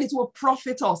and it will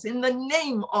profit us in the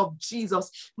name of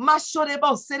Jesus. An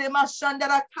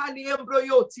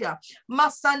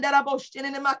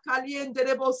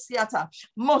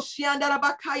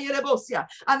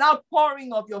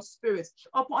outpouring of your Spirit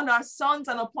upon our sons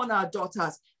and upon our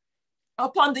daughters,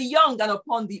 upon the young and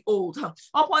upon the old,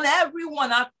 upon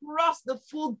everyone across the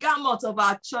full gamut of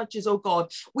our churches, oh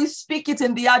God. We speak it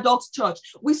in the adult church.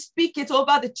 We speak it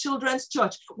over the children's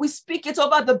church. We speak it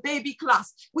over the baby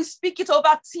class. We speak it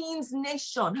over Teens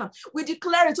Nation. We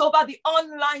declare it over the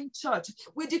online church.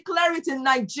 We declare it in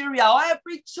Nigeria, or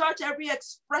every church, every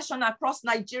expression across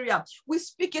Nigeria. We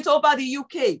speak it over the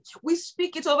UK. We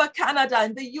speak it over Canada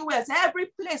and the US, every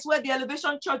place where the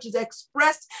Elevation Church is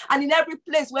expressed, and in every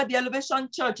place where the Elevation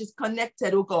Church is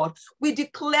connected, oh God. We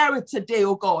declare it today,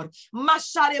 oh God. There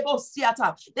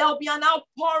will be an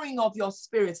outpouring of your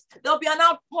Spirit. There will be an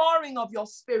outpouring of your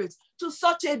Spirit to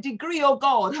such a degree, oh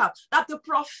God, that the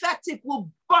prophetic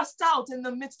will burst out in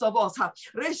the midst of us.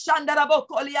 Lord,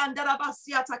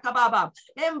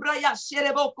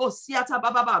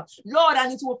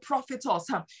 and it will profit us.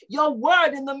 Your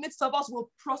word in the midst of us will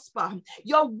prosper.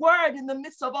 Your word in the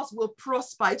midst of us will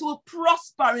prosper. It will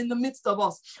prosper in the midst of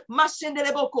us.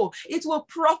 It will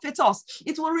profit us.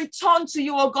 It will return to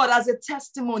you, oh God, as a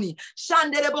testimony.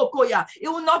 It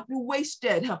will not be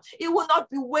wasted. It will not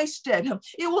be wasted.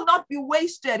 It will not be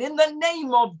wasted in the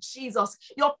name of Jesus.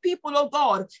 Your people, oh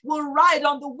God, will ride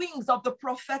on the wings of the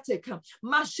prophetic and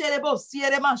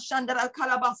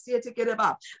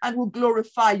will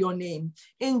glorify your name.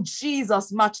 In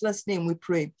Jesus' matchless name we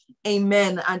pray.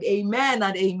 Amen and amen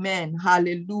and amen.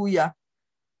 Hallelujah.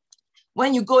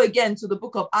 When you go again to the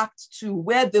book of Acts 2,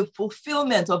 where the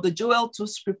fulfillment of the Joel 2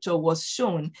 scripture was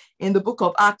shown in the book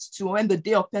of Acts 2, when the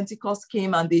day of Pentecost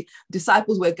came and the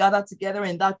disciples were gathered together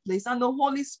in that place, and the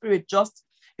Holy Spirit just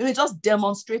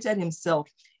demonstrated himself.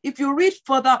 If you read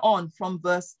further on from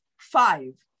verse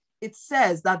 5, it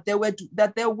says that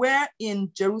there were in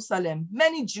Jerusalem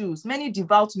many Jews, many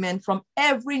devout men from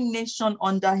every nation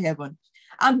under heaven.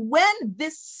 And when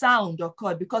this sound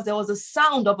occurred, because there was a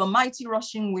sound of a mighty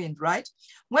rushing wind, right?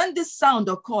 When this sound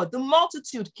occurred, the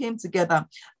multitude came together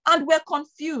and were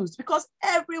confused because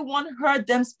everyone heard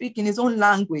them speak in his own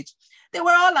language. They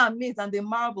were all amazed and they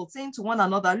marveled, saying to one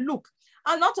another, look,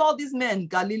 are not all these men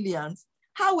Galileans?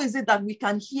 How is it that we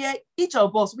can hear, each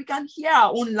of us, we can hear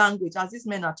our own language as these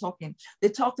men are talking? They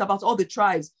talked about all the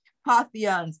tribes,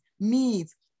 Parthians,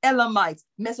 Medes, Elamites,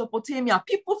 Mesopotamia,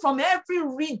 people from every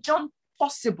region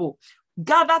possible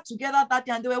gathered together that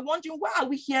day, and they were wondering, why are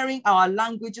we hearing our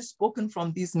languages spoken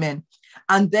from these men?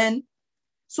 And then,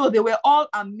 so they were all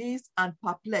amazed and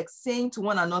perplexed, saying to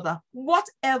one another,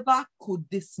 whatever could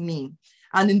this mean?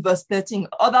 And in verse 13,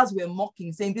 others were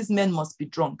mocking, saying, these men must be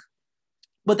drunk.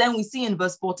 But then we see in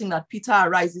verse 14 that Peter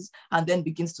arises and then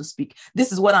begins to speak.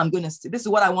 This is what I'm going to say. This is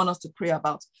what I want us to pray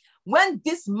about. When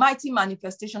this mighty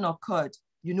manifestation occurred,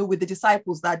 with the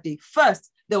disciples that day, first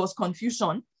there was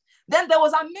confusion. Then there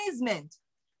was amazement.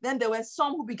 Then there were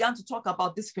some who began to talk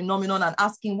about this phenomenon and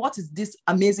asking, what is this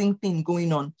amazing thing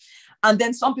going on? And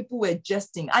then some people were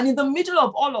jesting. And in the middle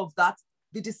of all of that,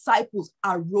 the disciples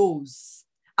arose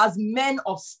as men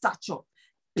of stature.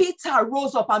 Peter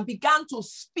rose up and began to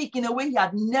speak in a way he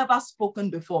had never spoken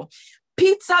before.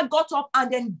 Peter got up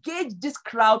and engaged this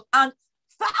crowd, and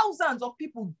thousands of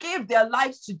people gave their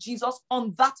lives to Jesus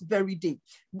on that very day.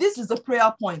 This is the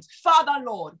prayer point. Father,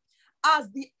 Lord,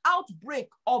 as the outbreak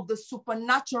of the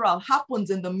supernatural happens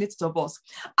in the midst of us,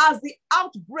 as the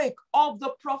outbreak of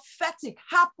the prophetic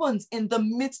happens in the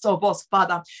midst of us,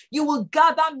 Father, you will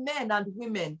gather men and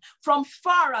women from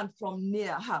far and from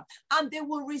near, and they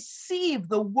will receive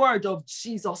the word of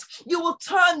Jesus. You will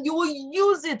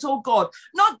use it, oh God,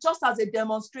 not just as a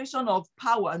demonstration of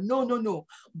power, no,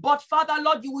 but Father,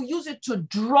 Lord, you will use it to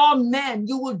draw men.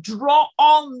 You will draw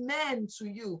all men to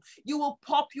you. You will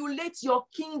populate your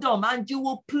kingdom, and you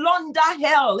will plunder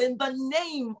hell in the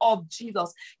name of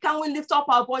Jesus. Can we lift up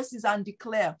our voices and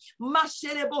declare,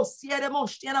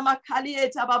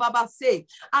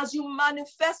 as you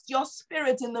manifest your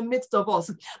spirit in the midst of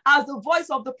us, as the voice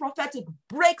of the prophetic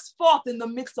breaks forth in the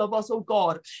midst of us, oh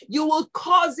God, you will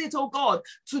cause it, oh God,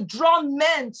 to draw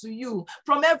men to you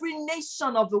from every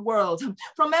nation of the world,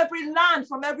 from every land,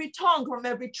 from every tongue, from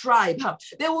every tribe.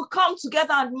 They will come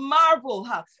together and marvel.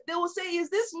 They will say, is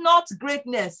this not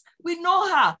greatness? We know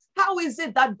her. How is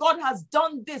it that God has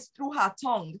done this through her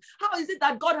tongue? How is it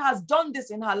that God has done this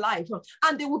in her life?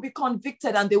 And they will be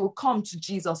convicted and they will come to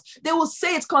Jesus. They will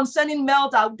say it concerning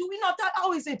Melda. Do we not?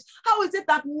 How is it? How is it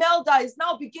that Melda is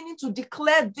now beginning to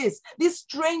declare these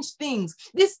strange things,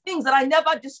 these things that I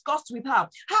never discussed with her?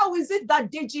 How is it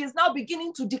that Deji is now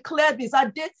beginning to declare this? How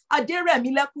is it that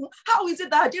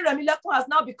Adiremileku has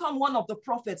now become one of the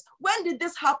prophets? When did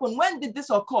this happen? When did this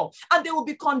occur? And they will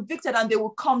be convicted and they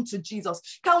will come to Jesus.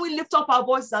 Can we lift up our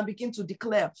voices and begin to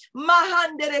declare,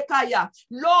 Mahanderekaya,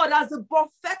 Lord, as the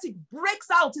prophetic breaks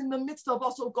out in the midst of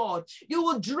us, oh God, you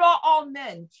will draw all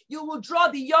men. You will draw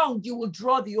the young. You will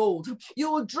draw the old.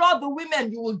 You will draw the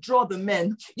women. You will draw the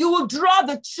men. You will draw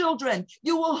the children.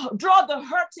 You will draw the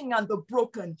hurting and the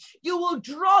broken. You will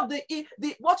draw the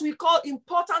what we call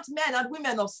important men and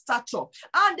women of stature.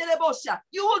 And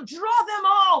you will draw them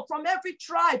all from every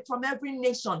tribe, from every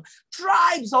nation,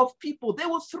 tribes of people. They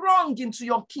will throng into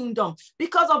your kingdom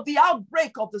because of the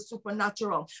outbreak of the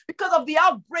supernatural, because of the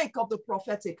outbreak of the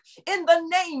prophetic. In the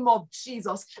name of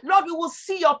Jesus, Lord, we will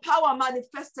see your power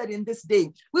manifested in this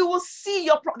day. We will see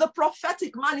the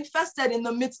prophetic manifested in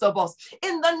the midst of us.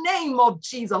 In the name of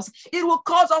Jesus, it will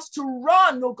cause us to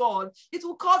run, oh God. It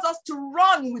will cause us to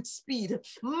run with speed. It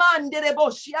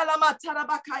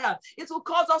will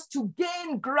cause us to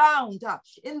gain ground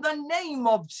in the name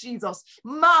of Jesus.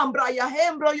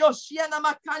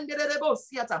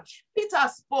 Peter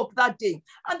spoke that day,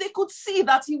 and they could see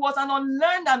that he was an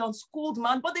unlearned and unschooled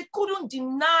man, but they couldn't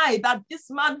deny that this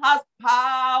man has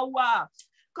power.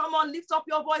 Come on, lift up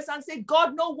your voice and say,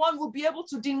 God, no one will be able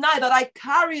to deny that I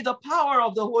carry the power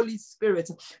of the Holy Spirit.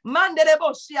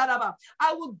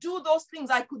 I will do those things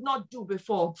I could not do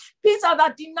before. Peter,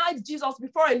 that denied Jesus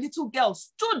before a little girl,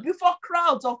 stood before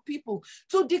crowds of people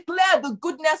to declare the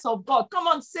goodness of God. Come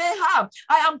on, say, I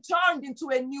am turned into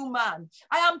a new man.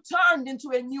 I am turned into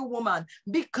a new woman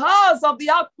because of the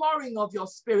outpouring of your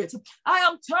Spirit. I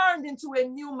am turned into a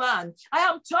new man. I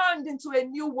am turned into a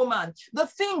new woman. The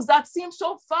things that seem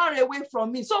so far away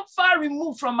from me, so far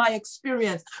removed from my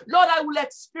experience, Lord, I will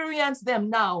experience them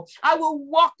now. I will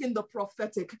walk in the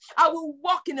prophetic. I will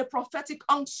walk in a prophetic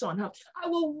unction. I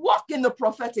will walk in the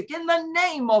prophetic in the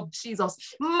name of Jesus.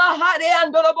 I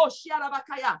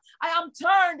am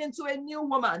turned into a new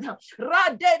woman.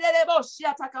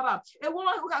 A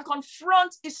woman who can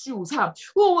confront issues,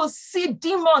 who will see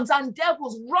demons and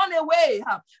devils run away.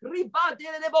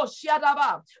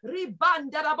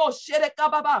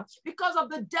 Because of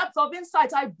the depth of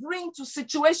insight I bring to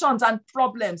situations and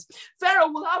problems.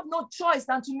 Pharaoh will have no choice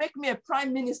than to make me a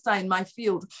prime minister in my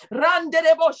field.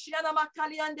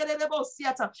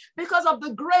 Because of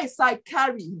the grace I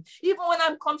carry, even when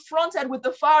I'm confronted with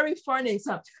the fiery furnace,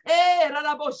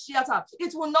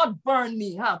 it will not burn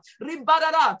me.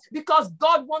 Because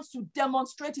God wants to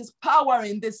demonstrate his power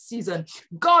in this season.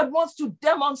 God wants to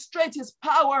demonstrate his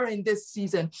power in this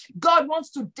season. God wants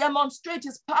to demonstrate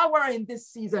his power in this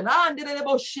season.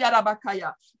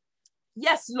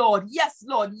 Yes, Lord. Yes,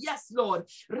 Lord. Yes, Lord.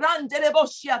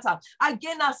 I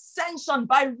gain ascension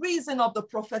by reason of the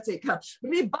prophetic.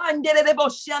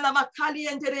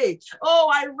 Oh,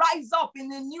 I rise up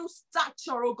in a new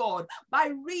stature, oh God,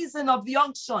 by reason of the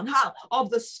unction of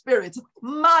the Spirit.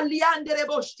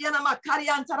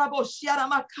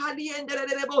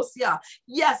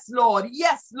 Yes, Lord.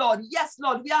 Yes, Lord. Yes,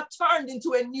 Lord. We are turned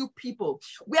into a new people.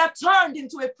 We are turned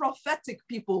into a prophetic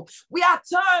people. We are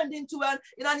turned into an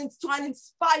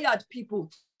inspired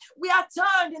people. We are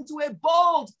turned into a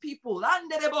bold people.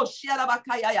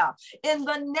 In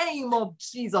the name of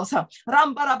Jesus.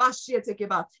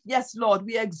 Yes, Lord,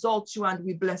 we exalt you and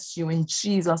we bless you in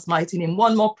Jesus' mighty name.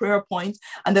 One more prayer point,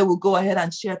 and then we'll go ahead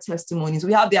and share testimonies.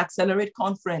 We have the Accelerate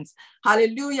Conference.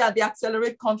 Hallelujah. The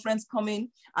Accelerate Conference coming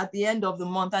at the end of the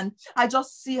month. And I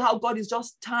just see how God is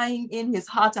just tying in his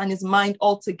heart and his mind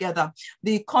all together.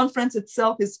 The conference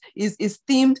itself is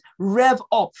themed Rev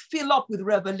Up, fill up with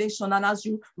revelation. And as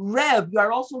you rev, you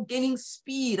are also gaining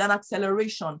speed and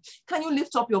acceleration. Can you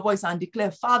lift up your voice and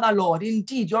declare, Father, Lord,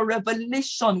 indeed, your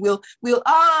revelation will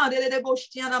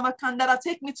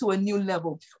take me to a new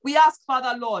level. We ask,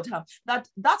 Father, Lord, that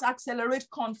Accelerate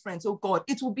Conference, oh God,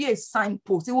 it will be a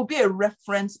signpost. It will be a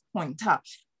reference point.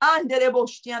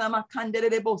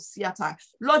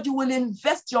 Lord, you will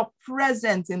invest your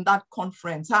presence in that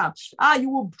conference. You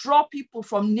will draw people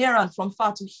from near and from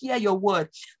far to hear your word.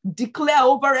 Declare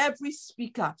over every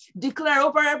speaker. Declare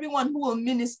over everyone who will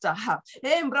minister.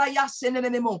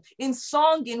 In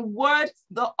song, in word,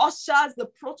 the ushers, the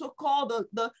protocol,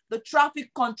 the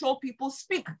traffic control people,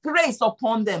 speak grace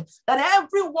upon them, that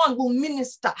everyone will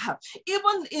minister.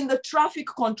 Even in the traffic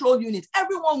control unit,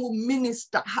 everyone will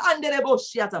minister.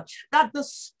 That the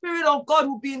Spirit of God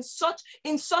will be in such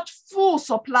full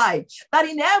supply, that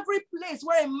in every place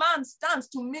where a man stands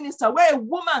to minister, where a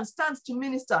woman stands to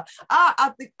minister,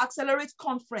 at the Accelerate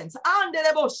Conference,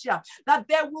 that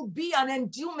there will be an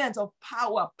endowment of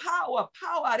power,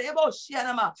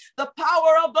 the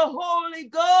power of the Holy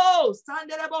Ghost.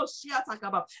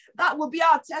 That will be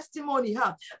our testimony.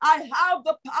 I have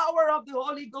the power of the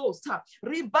Holy Ghost.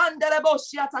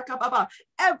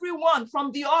 Everyone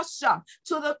from the usher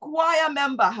to the choir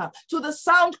member, to the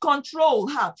sound control,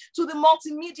 to the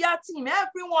multimedia team,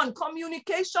 everyone,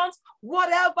 communications,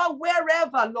 whatever,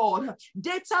 wherever, Lord,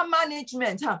 data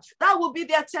management, that will be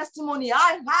their testimony.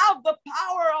 I have the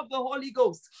power of the Holy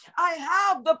Ghost. I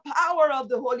have the power of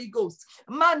the Holy Ghost.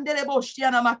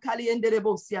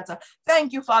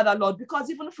 Thank you, Father, Lord, because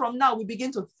even from now, we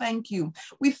begin to thank you.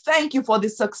 We thank you for the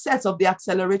success of the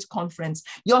Accelerate Conference.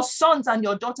 Your sons and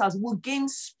your daughters will gain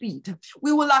speed.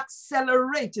 We will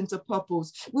accelerate into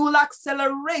purpose. We will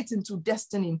accelerate into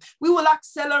destiny. We will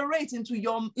accelerate into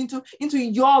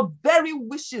your very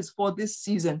wishes for this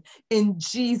season. In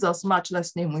Jesus'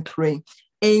 matchless name we pray.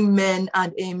 Amen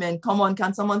and amen. Come on,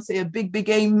 can someone say a big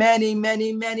amen, amen,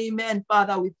 amen, amen.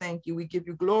 Father, we thank you. We give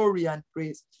you glory and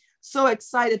praise. So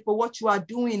excited for what you are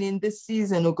doing in this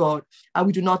season, oh God, and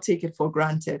we do not take it for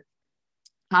granted.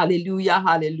 Hallelujah,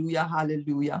 hallelujah,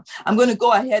 hallelujah. I'm going to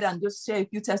go ahead and just share a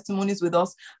few testimonies with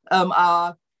us.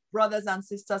 Our brothers and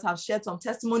sisters have shared some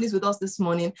testimonies with us this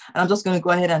morning, and I'm just going to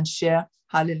go ahead and share.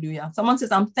 Hallelujah. Someone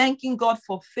says, I'm thanking God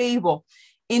for favor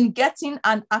in getting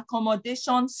an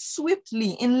accommodation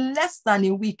swiftly in less than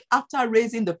a week after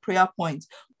raising the prayer point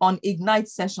on Ignite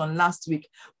session last week.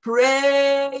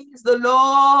 Praise the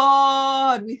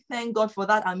Lord. We thank God for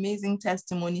that amazing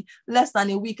testimony. Less than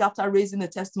a week after raising the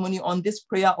testimony on this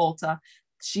prayer altar,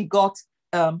 she got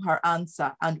her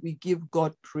answer, and we give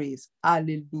God praise.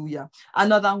 Hallelujah.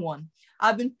 Another one.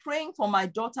 I've been praying for my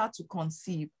daughter to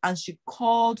conceive, and she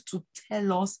called to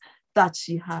tell us that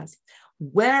she has.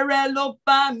 Where lo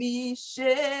ba mi she,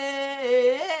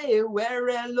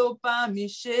 where lo ba mi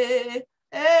she,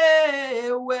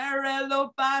 where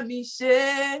lo ba mi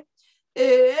she,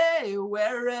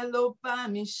 where lo ba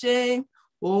mi she,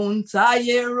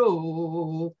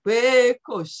 untayero pe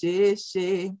ko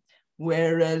she.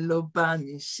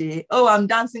 Oh, I'm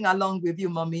dancing along with you,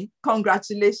 mommy.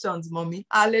 Congratulations, mommy.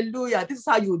 Hallelujah. This is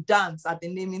how you dance at the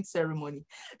naming ceremony.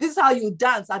 This is how you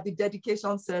dance at the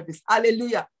dedication service.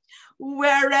 Hallelujah.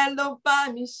 Where lo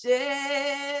ba mi she,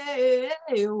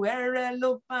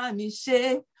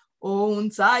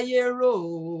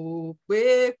 untayero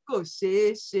pe ko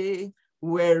she.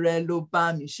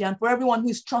 And for everyone who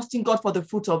is trusting God for the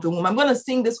fruit of the womb, I'm going to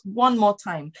sing this one more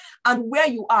time. And where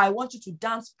you are, I want you to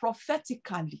dance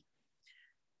prophetically.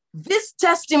 This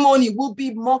testimony will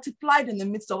be multiplied in the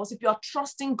midst of us. If you are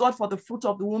trusting God for the fruit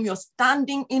of the womb, you're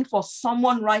standing in for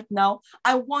someone right now.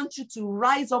 I want you to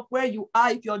rise up where you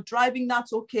are. If you're driving,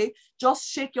 that's okay. Just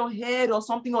shake your head or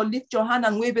something, or lift your hand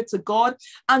and wave it to God,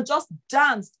 and just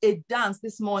dance a dance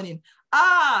this morning.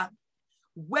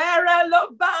 Where lo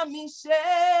ba mi she,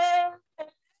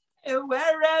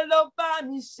 where lo ba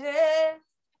mi she,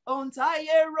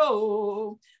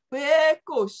 ontayero pe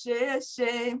ko she,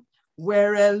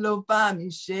 where lo ba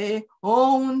mi she,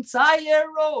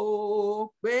 ontayero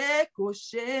pe ko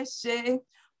she,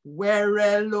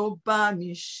 where lo ba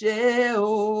mi she.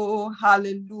 Oh,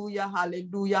 hallelujah,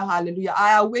 hallelujah, hallelujah.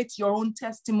 I await your own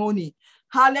testimony.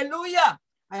 Hallelujah.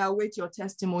 I await your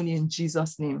testimony in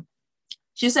Jesus' name.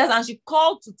 She says, and she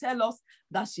called to tell us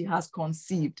that she has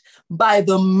conceived by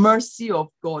the mercy of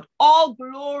God. All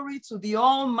glory to the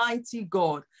Almighty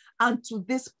God and to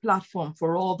this platform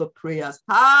for all the prayers.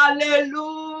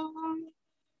 Hallelujah.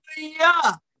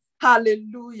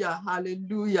 Hallelujah.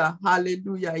 Hallelujah.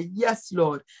 Hallelujah. Yes,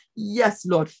 Lord. Yes,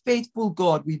 Lord. Faithful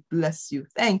God, we bless you.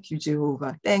 Thank you,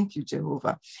 Jehovah. Thank you,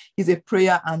 Jehovah. He's a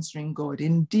prayer answering God.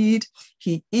 Indeed,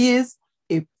 he is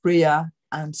a prayer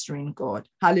answering God.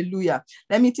 Hallelujah.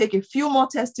 Let me take a few more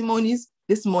testimonies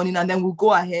this morning, and then we'll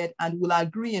go ahead and we'll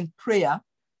agree in prayer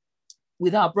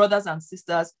with our brothers and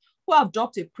sisters who have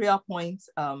dropped a prayer point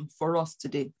for us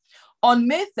today. On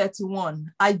May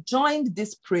 31, I joined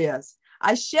these prayers.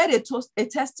 I shared a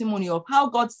testimony of how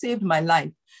God saved my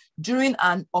life during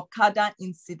an Okada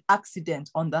accident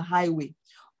on the highway.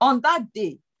 On that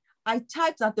day, I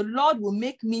typed that the Lord will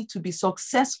make me to be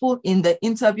successful in the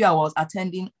interview I was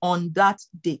attending on that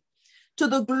day. To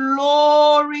the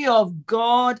glory of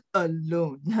God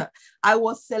alone, I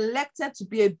was selected to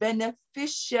be a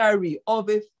beneficiary of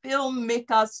a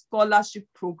filmmaker scholarship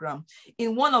program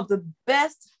in one of the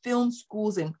best film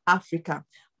schools in Africa.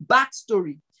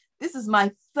 Backstory: this is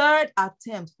my third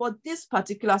attempt for this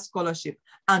particular scholarship,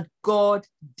 and God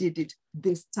did it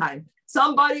this time.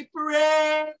 Somebody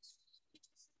pray.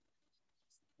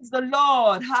 The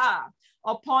Lord,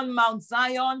 upon Mount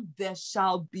Zion there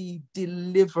shall be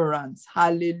deliverance.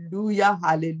 Hallelujah,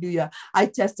 hallelujah. I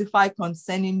testify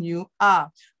concerning you. The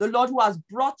Lord who has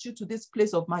brought you to this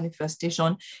place of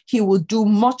manifestation, he will do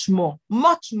much more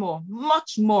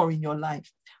in your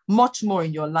life. Much more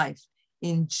in your life.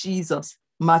 In Jesus'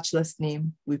 matchless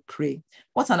name we pray.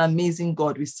 What an amazing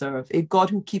God we serve. A God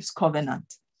who keeps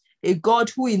covenant. A God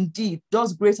who indeed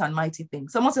does great and mighty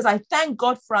things. Someone says, I thank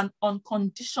God for an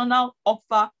unconditional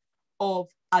offer of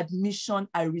admission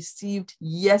I received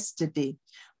yesterday.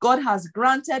 God has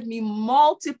granted me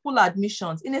multiple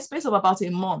admissions in a space of about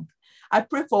a month. I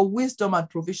pray for wisdom and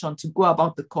provision to go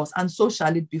about the course, and so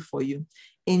shall it be for you.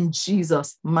 In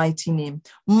Jesus' mighty name.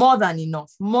 More than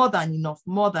enough, more than enough,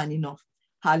 more than enough.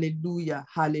 Hallelujah,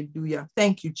 hallelujah.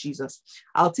 Thank you, Jesus.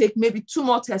 I'll take maybe two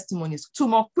more testimonies, two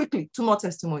more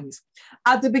testimonies.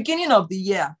 At the beginning of the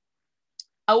year,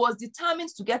 I was determined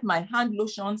to get my hand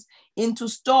lotions into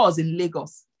stores in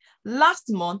Lagos.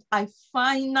 Last month, I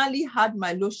finally had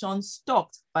my lotions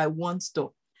stocked by one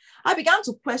store. I began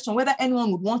to question whether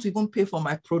anyone would want to even pay for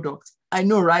my product. I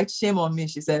know, right? Shame on me,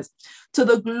 she says. To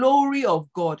the glory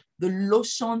of God, the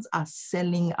lotions are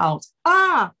selling out.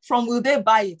 From will they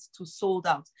buy it to sold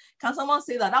out. Can someone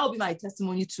say that? That will be my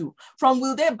testimony too. From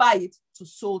will they buy it to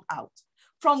sold out.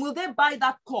 From will they buy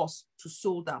that course to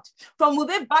sold out. From will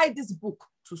they buy this book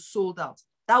to sold out.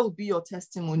 That will be your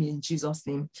testimony in Jesus'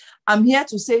 name. I'm here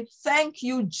to say thank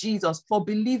you, Jesus, for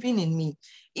believing in me.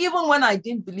 Even when I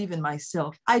didn't believe in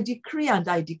myself, I decree and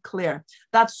I declare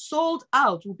that sold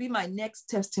out will be my next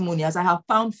testimony. As I have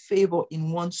found favor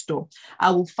in one store,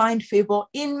 I will find favor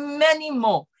in many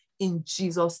more in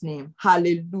Jesus' name.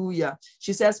 Hallelujah.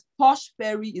 She says, Posh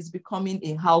Perry is becoming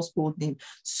a household name.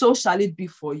 So shall it be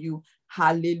for you.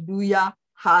 Hallelujah.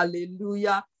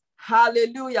 Hallelujah.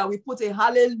 Hallelujah. We put a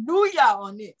hallelujah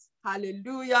on it.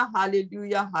 Hallelujah.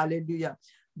 Hallelujah. Hallelujah.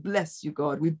 Bless you,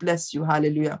 God. We bless you.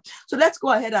 Hallelujah. So let's go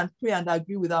ahead and pray and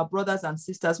agree with our brothers and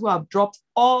sisters who have dropped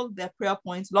all their prayer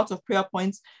points, lots of prayer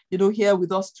points, here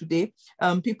with us today.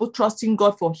 People trusting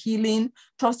God for healing,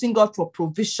 trusting God for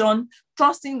provision,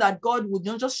 trusting that God would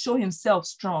just show himself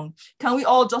strong. Can we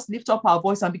all just lift up our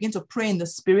voice and begin to pray in the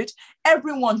spirit?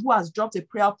 Everyone who has dropped a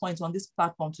prayer point on this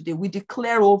platform today, we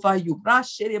declare over you that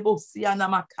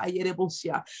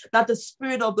the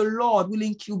Spirit of the Lord will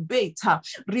incubate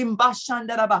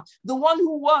the one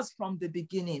who was from the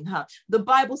beginning. The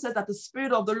Bible says that the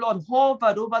Spirit of the Lord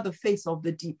hovered over the face of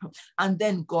the deep. And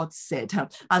then God said,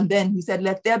 and then he said,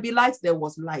 let there be light. There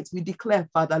was light. We declare,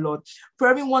 Father Lord, for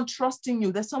everyone trusting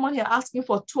you. There's someone here asking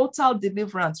for total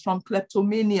deliverance from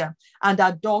kleptomania and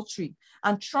adultery,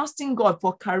 and trusting God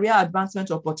for career advancement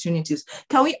opportunities.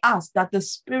 Can we ask that the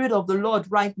Spirit of the Lord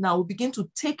right now will begin to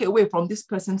take away from this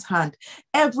person's hand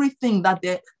everything that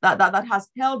has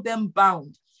held them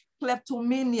bound?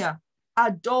 Kleptomania,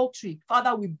 adultery,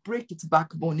 Father, we break its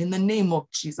backbone in the name of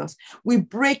Jesus. We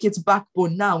break its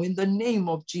backbone now in the name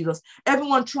of Jesus.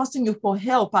 Everyone trusting you for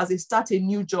help as they start a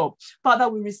new job, Father,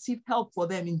 we receive help for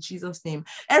them in Jesus' name.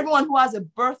 Everyone who has a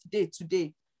birthday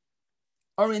today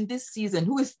or in this season,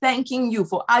 who is thanking you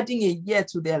for adding a year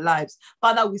to their lives,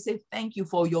 Father, we say thank you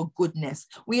for your goodness.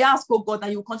 We ask, oh God,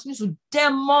 that you continue to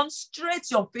demonstrate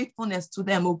your faithfulness to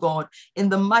them, oh God, in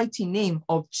the mighty name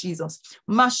of Jesus.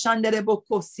 For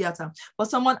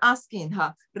someone asking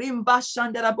her,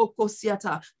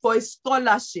 for a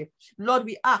scholarship, Lord,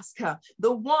 we ask her,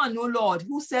 the one, oh Lord,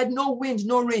 who said no wind,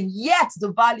 no rain, yet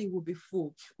the valley will be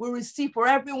full. We receive for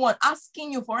everyone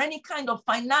asking you for any kind of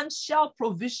financial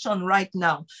provision right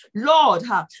now, Lord,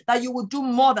 that you will do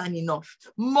more than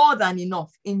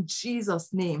enough in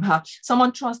Jesus' name.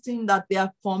 Someone trusting that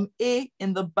their Form A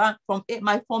in the bank,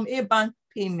 my Form A bank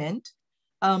payment,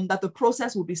 that the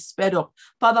process will be sped up.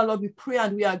 Father, Lord, we pray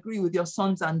and we agree with your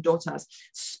sons and daughters.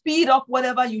 Speed up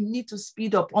whatever you need to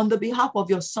speed up on the behalf of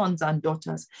your sons and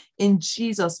daughters in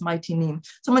Jesus' mighty name.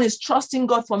 Someone is trusting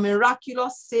God for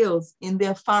miraculous sales in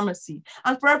their pharmacy.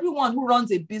 And for everyone who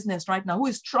runs a business right now, who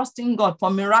is trusting God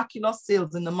for miraculous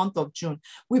sales in the month of June,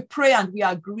 we pray and we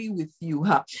agree with you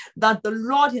that the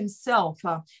Lord himself,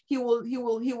 he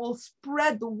will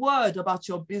spread the word about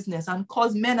your business and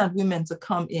cause men and women to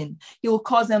come in. He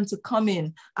will cause them to come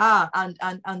in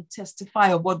and testify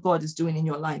of what God is doing in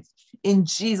your life. In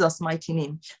Jesus' mighty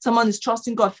name. Someone is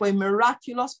trusting God for a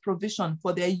miraculous provision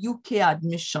for their UK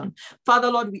admission.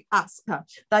 Father, Lord, we ask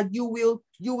that you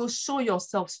will show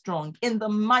yourself strong in the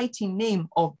mighty name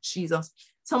of Jesus.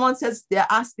 Someone says they're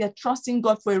trusting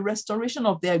God for a restoration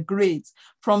of their grades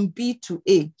from B to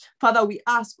A. Father, we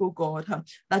ask, oh God,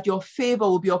 that your favor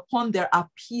will be upon their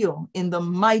appeal in the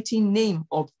mighty name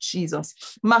of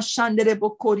Jesus.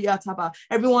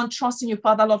 Everyone trusting you,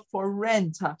 Father, Lord, for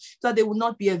rent, so that they will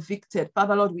not be evicted.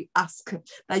 Father, Lord, we ask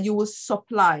that you will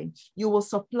supply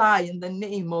in the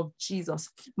name of Jesus.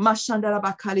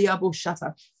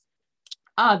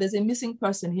 There's a missing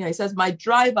person here. It says, my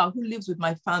driver who lives with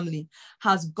my family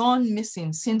has gone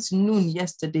missing since noon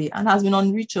yesterday and has been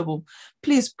unreachable.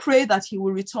 Please pray that he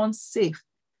will return safe,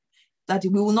 that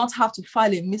we will not have to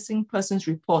file a missing persons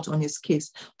report on his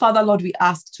case. Father, Lord, we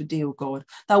ask today, oh God,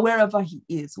 that wherever he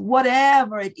is,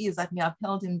 whatever it is that may have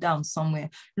held him down somewhere,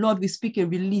 Lord, we speak a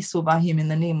release over him in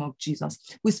the name of Jesus.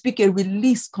 We speak a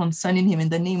release concerning him in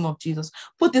the name of Jesus.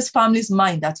 Put this family's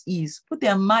mind at ease. Put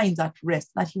their minds at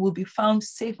rest, that he will be found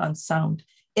safe and sound.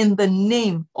 In the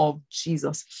name of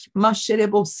Jesus.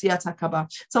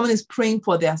 Someone is praying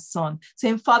for their son,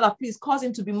 saying, Father, please cause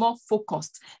him to be more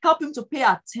focused. Help him to pay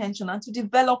attention and to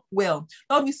develop well.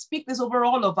 Lord, we speak this over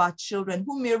all of our children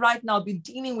who may right now be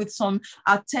dealing with some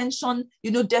attention,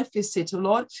 deficit,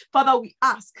 Lord. Father, we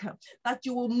ask that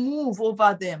you will move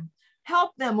over them.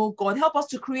 Help them, oh God. Help us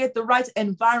to create the right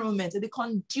environment, the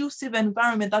conducive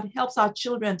environment that helps our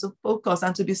children to focus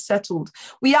and to be settled.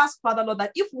 We ask, Father Lord,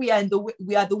 that if we are in the way,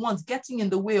 we are the ones getting in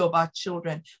the way of our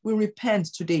children, we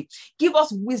repent today. Give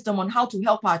us wisdom on how to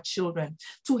help our children,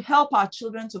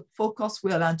 to focus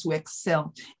well and to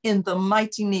excel in the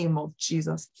mighty name of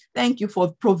Jesus. Thank you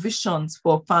for provisions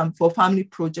for family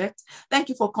projects. Thank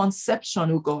you for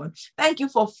conception, oh God. Thank you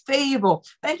for favor.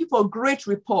 Thank you for great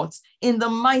reports in the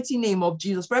mighty name of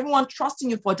Jesus. For everyone trusting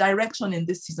you for direction in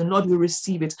this season, Lord, we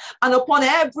receive it. And upon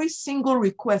every single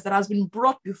request that has been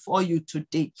brought before you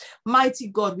today, mighty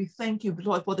God, we thank you,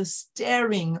 Lord, for the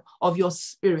stirring of your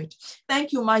spirit.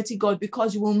 Thank you, mighty God,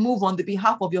 because you will move on the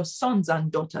behalf of your sons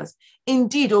and daughters.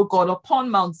 Indeed, oh God, upon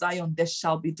Mount Zion, there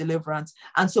shall be deliverance.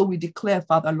 And so we declare,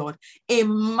 Father, Lord, a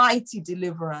mighty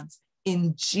deliverance.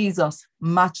 In Jesus'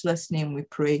 matchless name we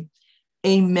pray.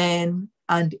 Amen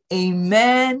and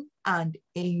amen and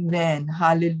amen.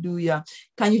 Hallelujah.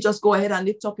 Can you just go ahead and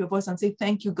lift up your voice and say,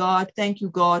 thank you, God. Thank you,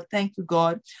 God. Thank you,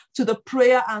 God. To the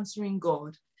prayer answering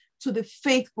God, to the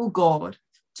faithful God,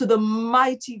 to the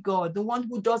mighty God, the one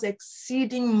who does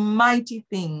exceeding mighty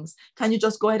things. Can you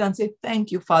just go ahead and say,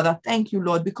 thank you, Father. Thank you,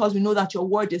 Lord, because we know that your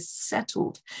word is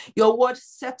settled. Your word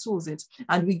settles it.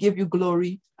 And we give you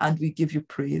glory and we give you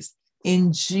praise.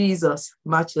 In Jesus'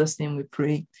 matchless name we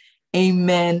pray.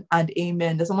 Amen and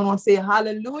amen. Does someone want to say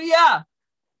hallelujah?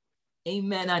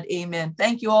 Amen and amen.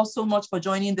 Thank you all so much for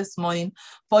joining this morning,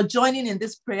 for joining in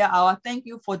this prayer hour. Thank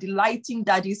you for delighting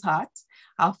Daddy's heart.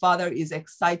 Our Father is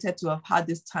excited to have had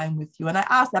this time with you. And I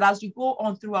ask that as you go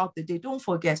on throughout the day, don't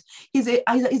forget, he's a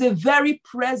very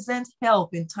present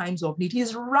help in times of need.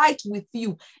 He's right with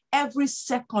you every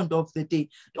second of the day.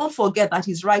 Don't forget that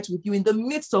he's right with you in the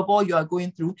midst of all you are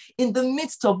going through, in the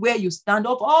midst of where you stand,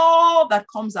 of all that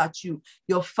comes at you.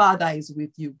 Your Father is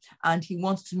with you and he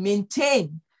wants to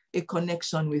maintain a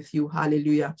connection with you.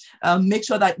 Hallelujah. Make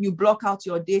sure that you block out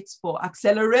your dates for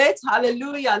Accelerate.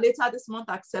 Hallelujah. Later this month,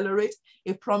 Accelerate.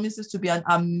 It promises to be an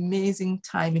amazing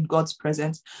time in God's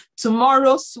presence.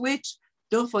 Tomorrow, Switch.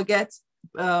 Don't forget,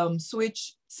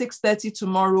 Switch 6:30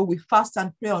 tomorrow. We fast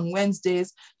and pray on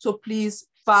Wednesdays. So please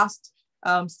fast.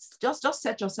 Just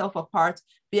set yourself apart.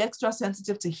 Be extra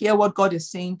sensitive to hear what God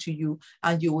is saying to you,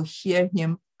 and you will hear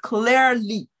him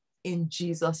clearly. In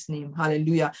Jesus' name.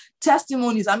 Hallelujah.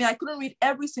 Testimonies. I mean, I couldn't read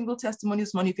every single testimony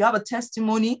this morning. If you have a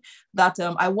testimony that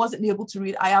I wasn't able to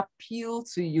read, I appeal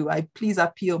to you. I please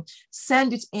appeal.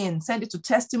 Send it in. Send it to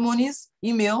testimonies,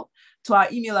 email, to our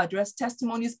email address,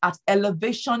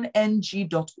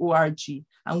 testimonies@elevationg.org.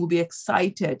 And we'll be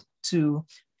excited to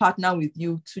partner with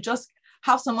you to just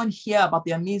have someone hear about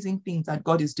the amazing things that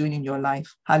God is doing in your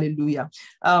life. Hallelujah.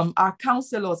 Our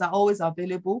counselors are always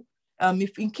available.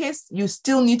 If in case you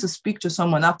still need to speak to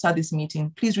someone after this meeting,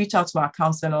 please reach out to our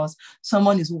counselors.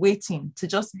 Someone is waiting to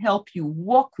just help you,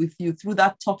 walk with you through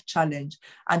that tough challenge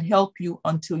and help you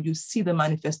until you see the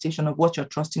manifestation of what you're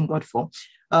trusting God for.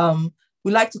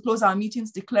 We like to close our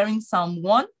meetings declaring Psalm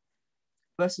 1,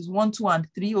 verses 1, 2, and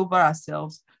 3 over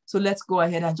ourselves. So let's go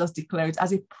ahead and just declare it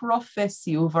as a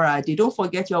prophecy over our day. Don't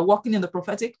forget you're walking in the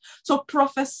prophetic. So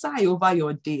prophesy over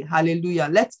your day. Hallelujah.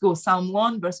 Let's go. Psalm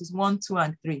 1, verses 1, 2,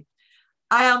 and 3.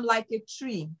 I am like a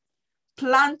tree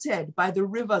planted by the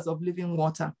rivers of living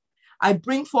water. I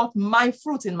bring forth my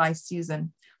fruit in my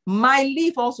season. My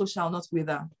leaf also shall not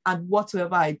wither, and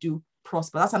whatsoever I do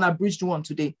prosper. That's an abridged one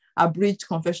today, abridged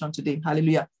confession today.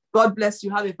 Hallelujah. God bless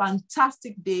you. Have a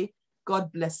fantastic day. God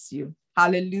bless you.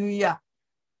 Hallelujah.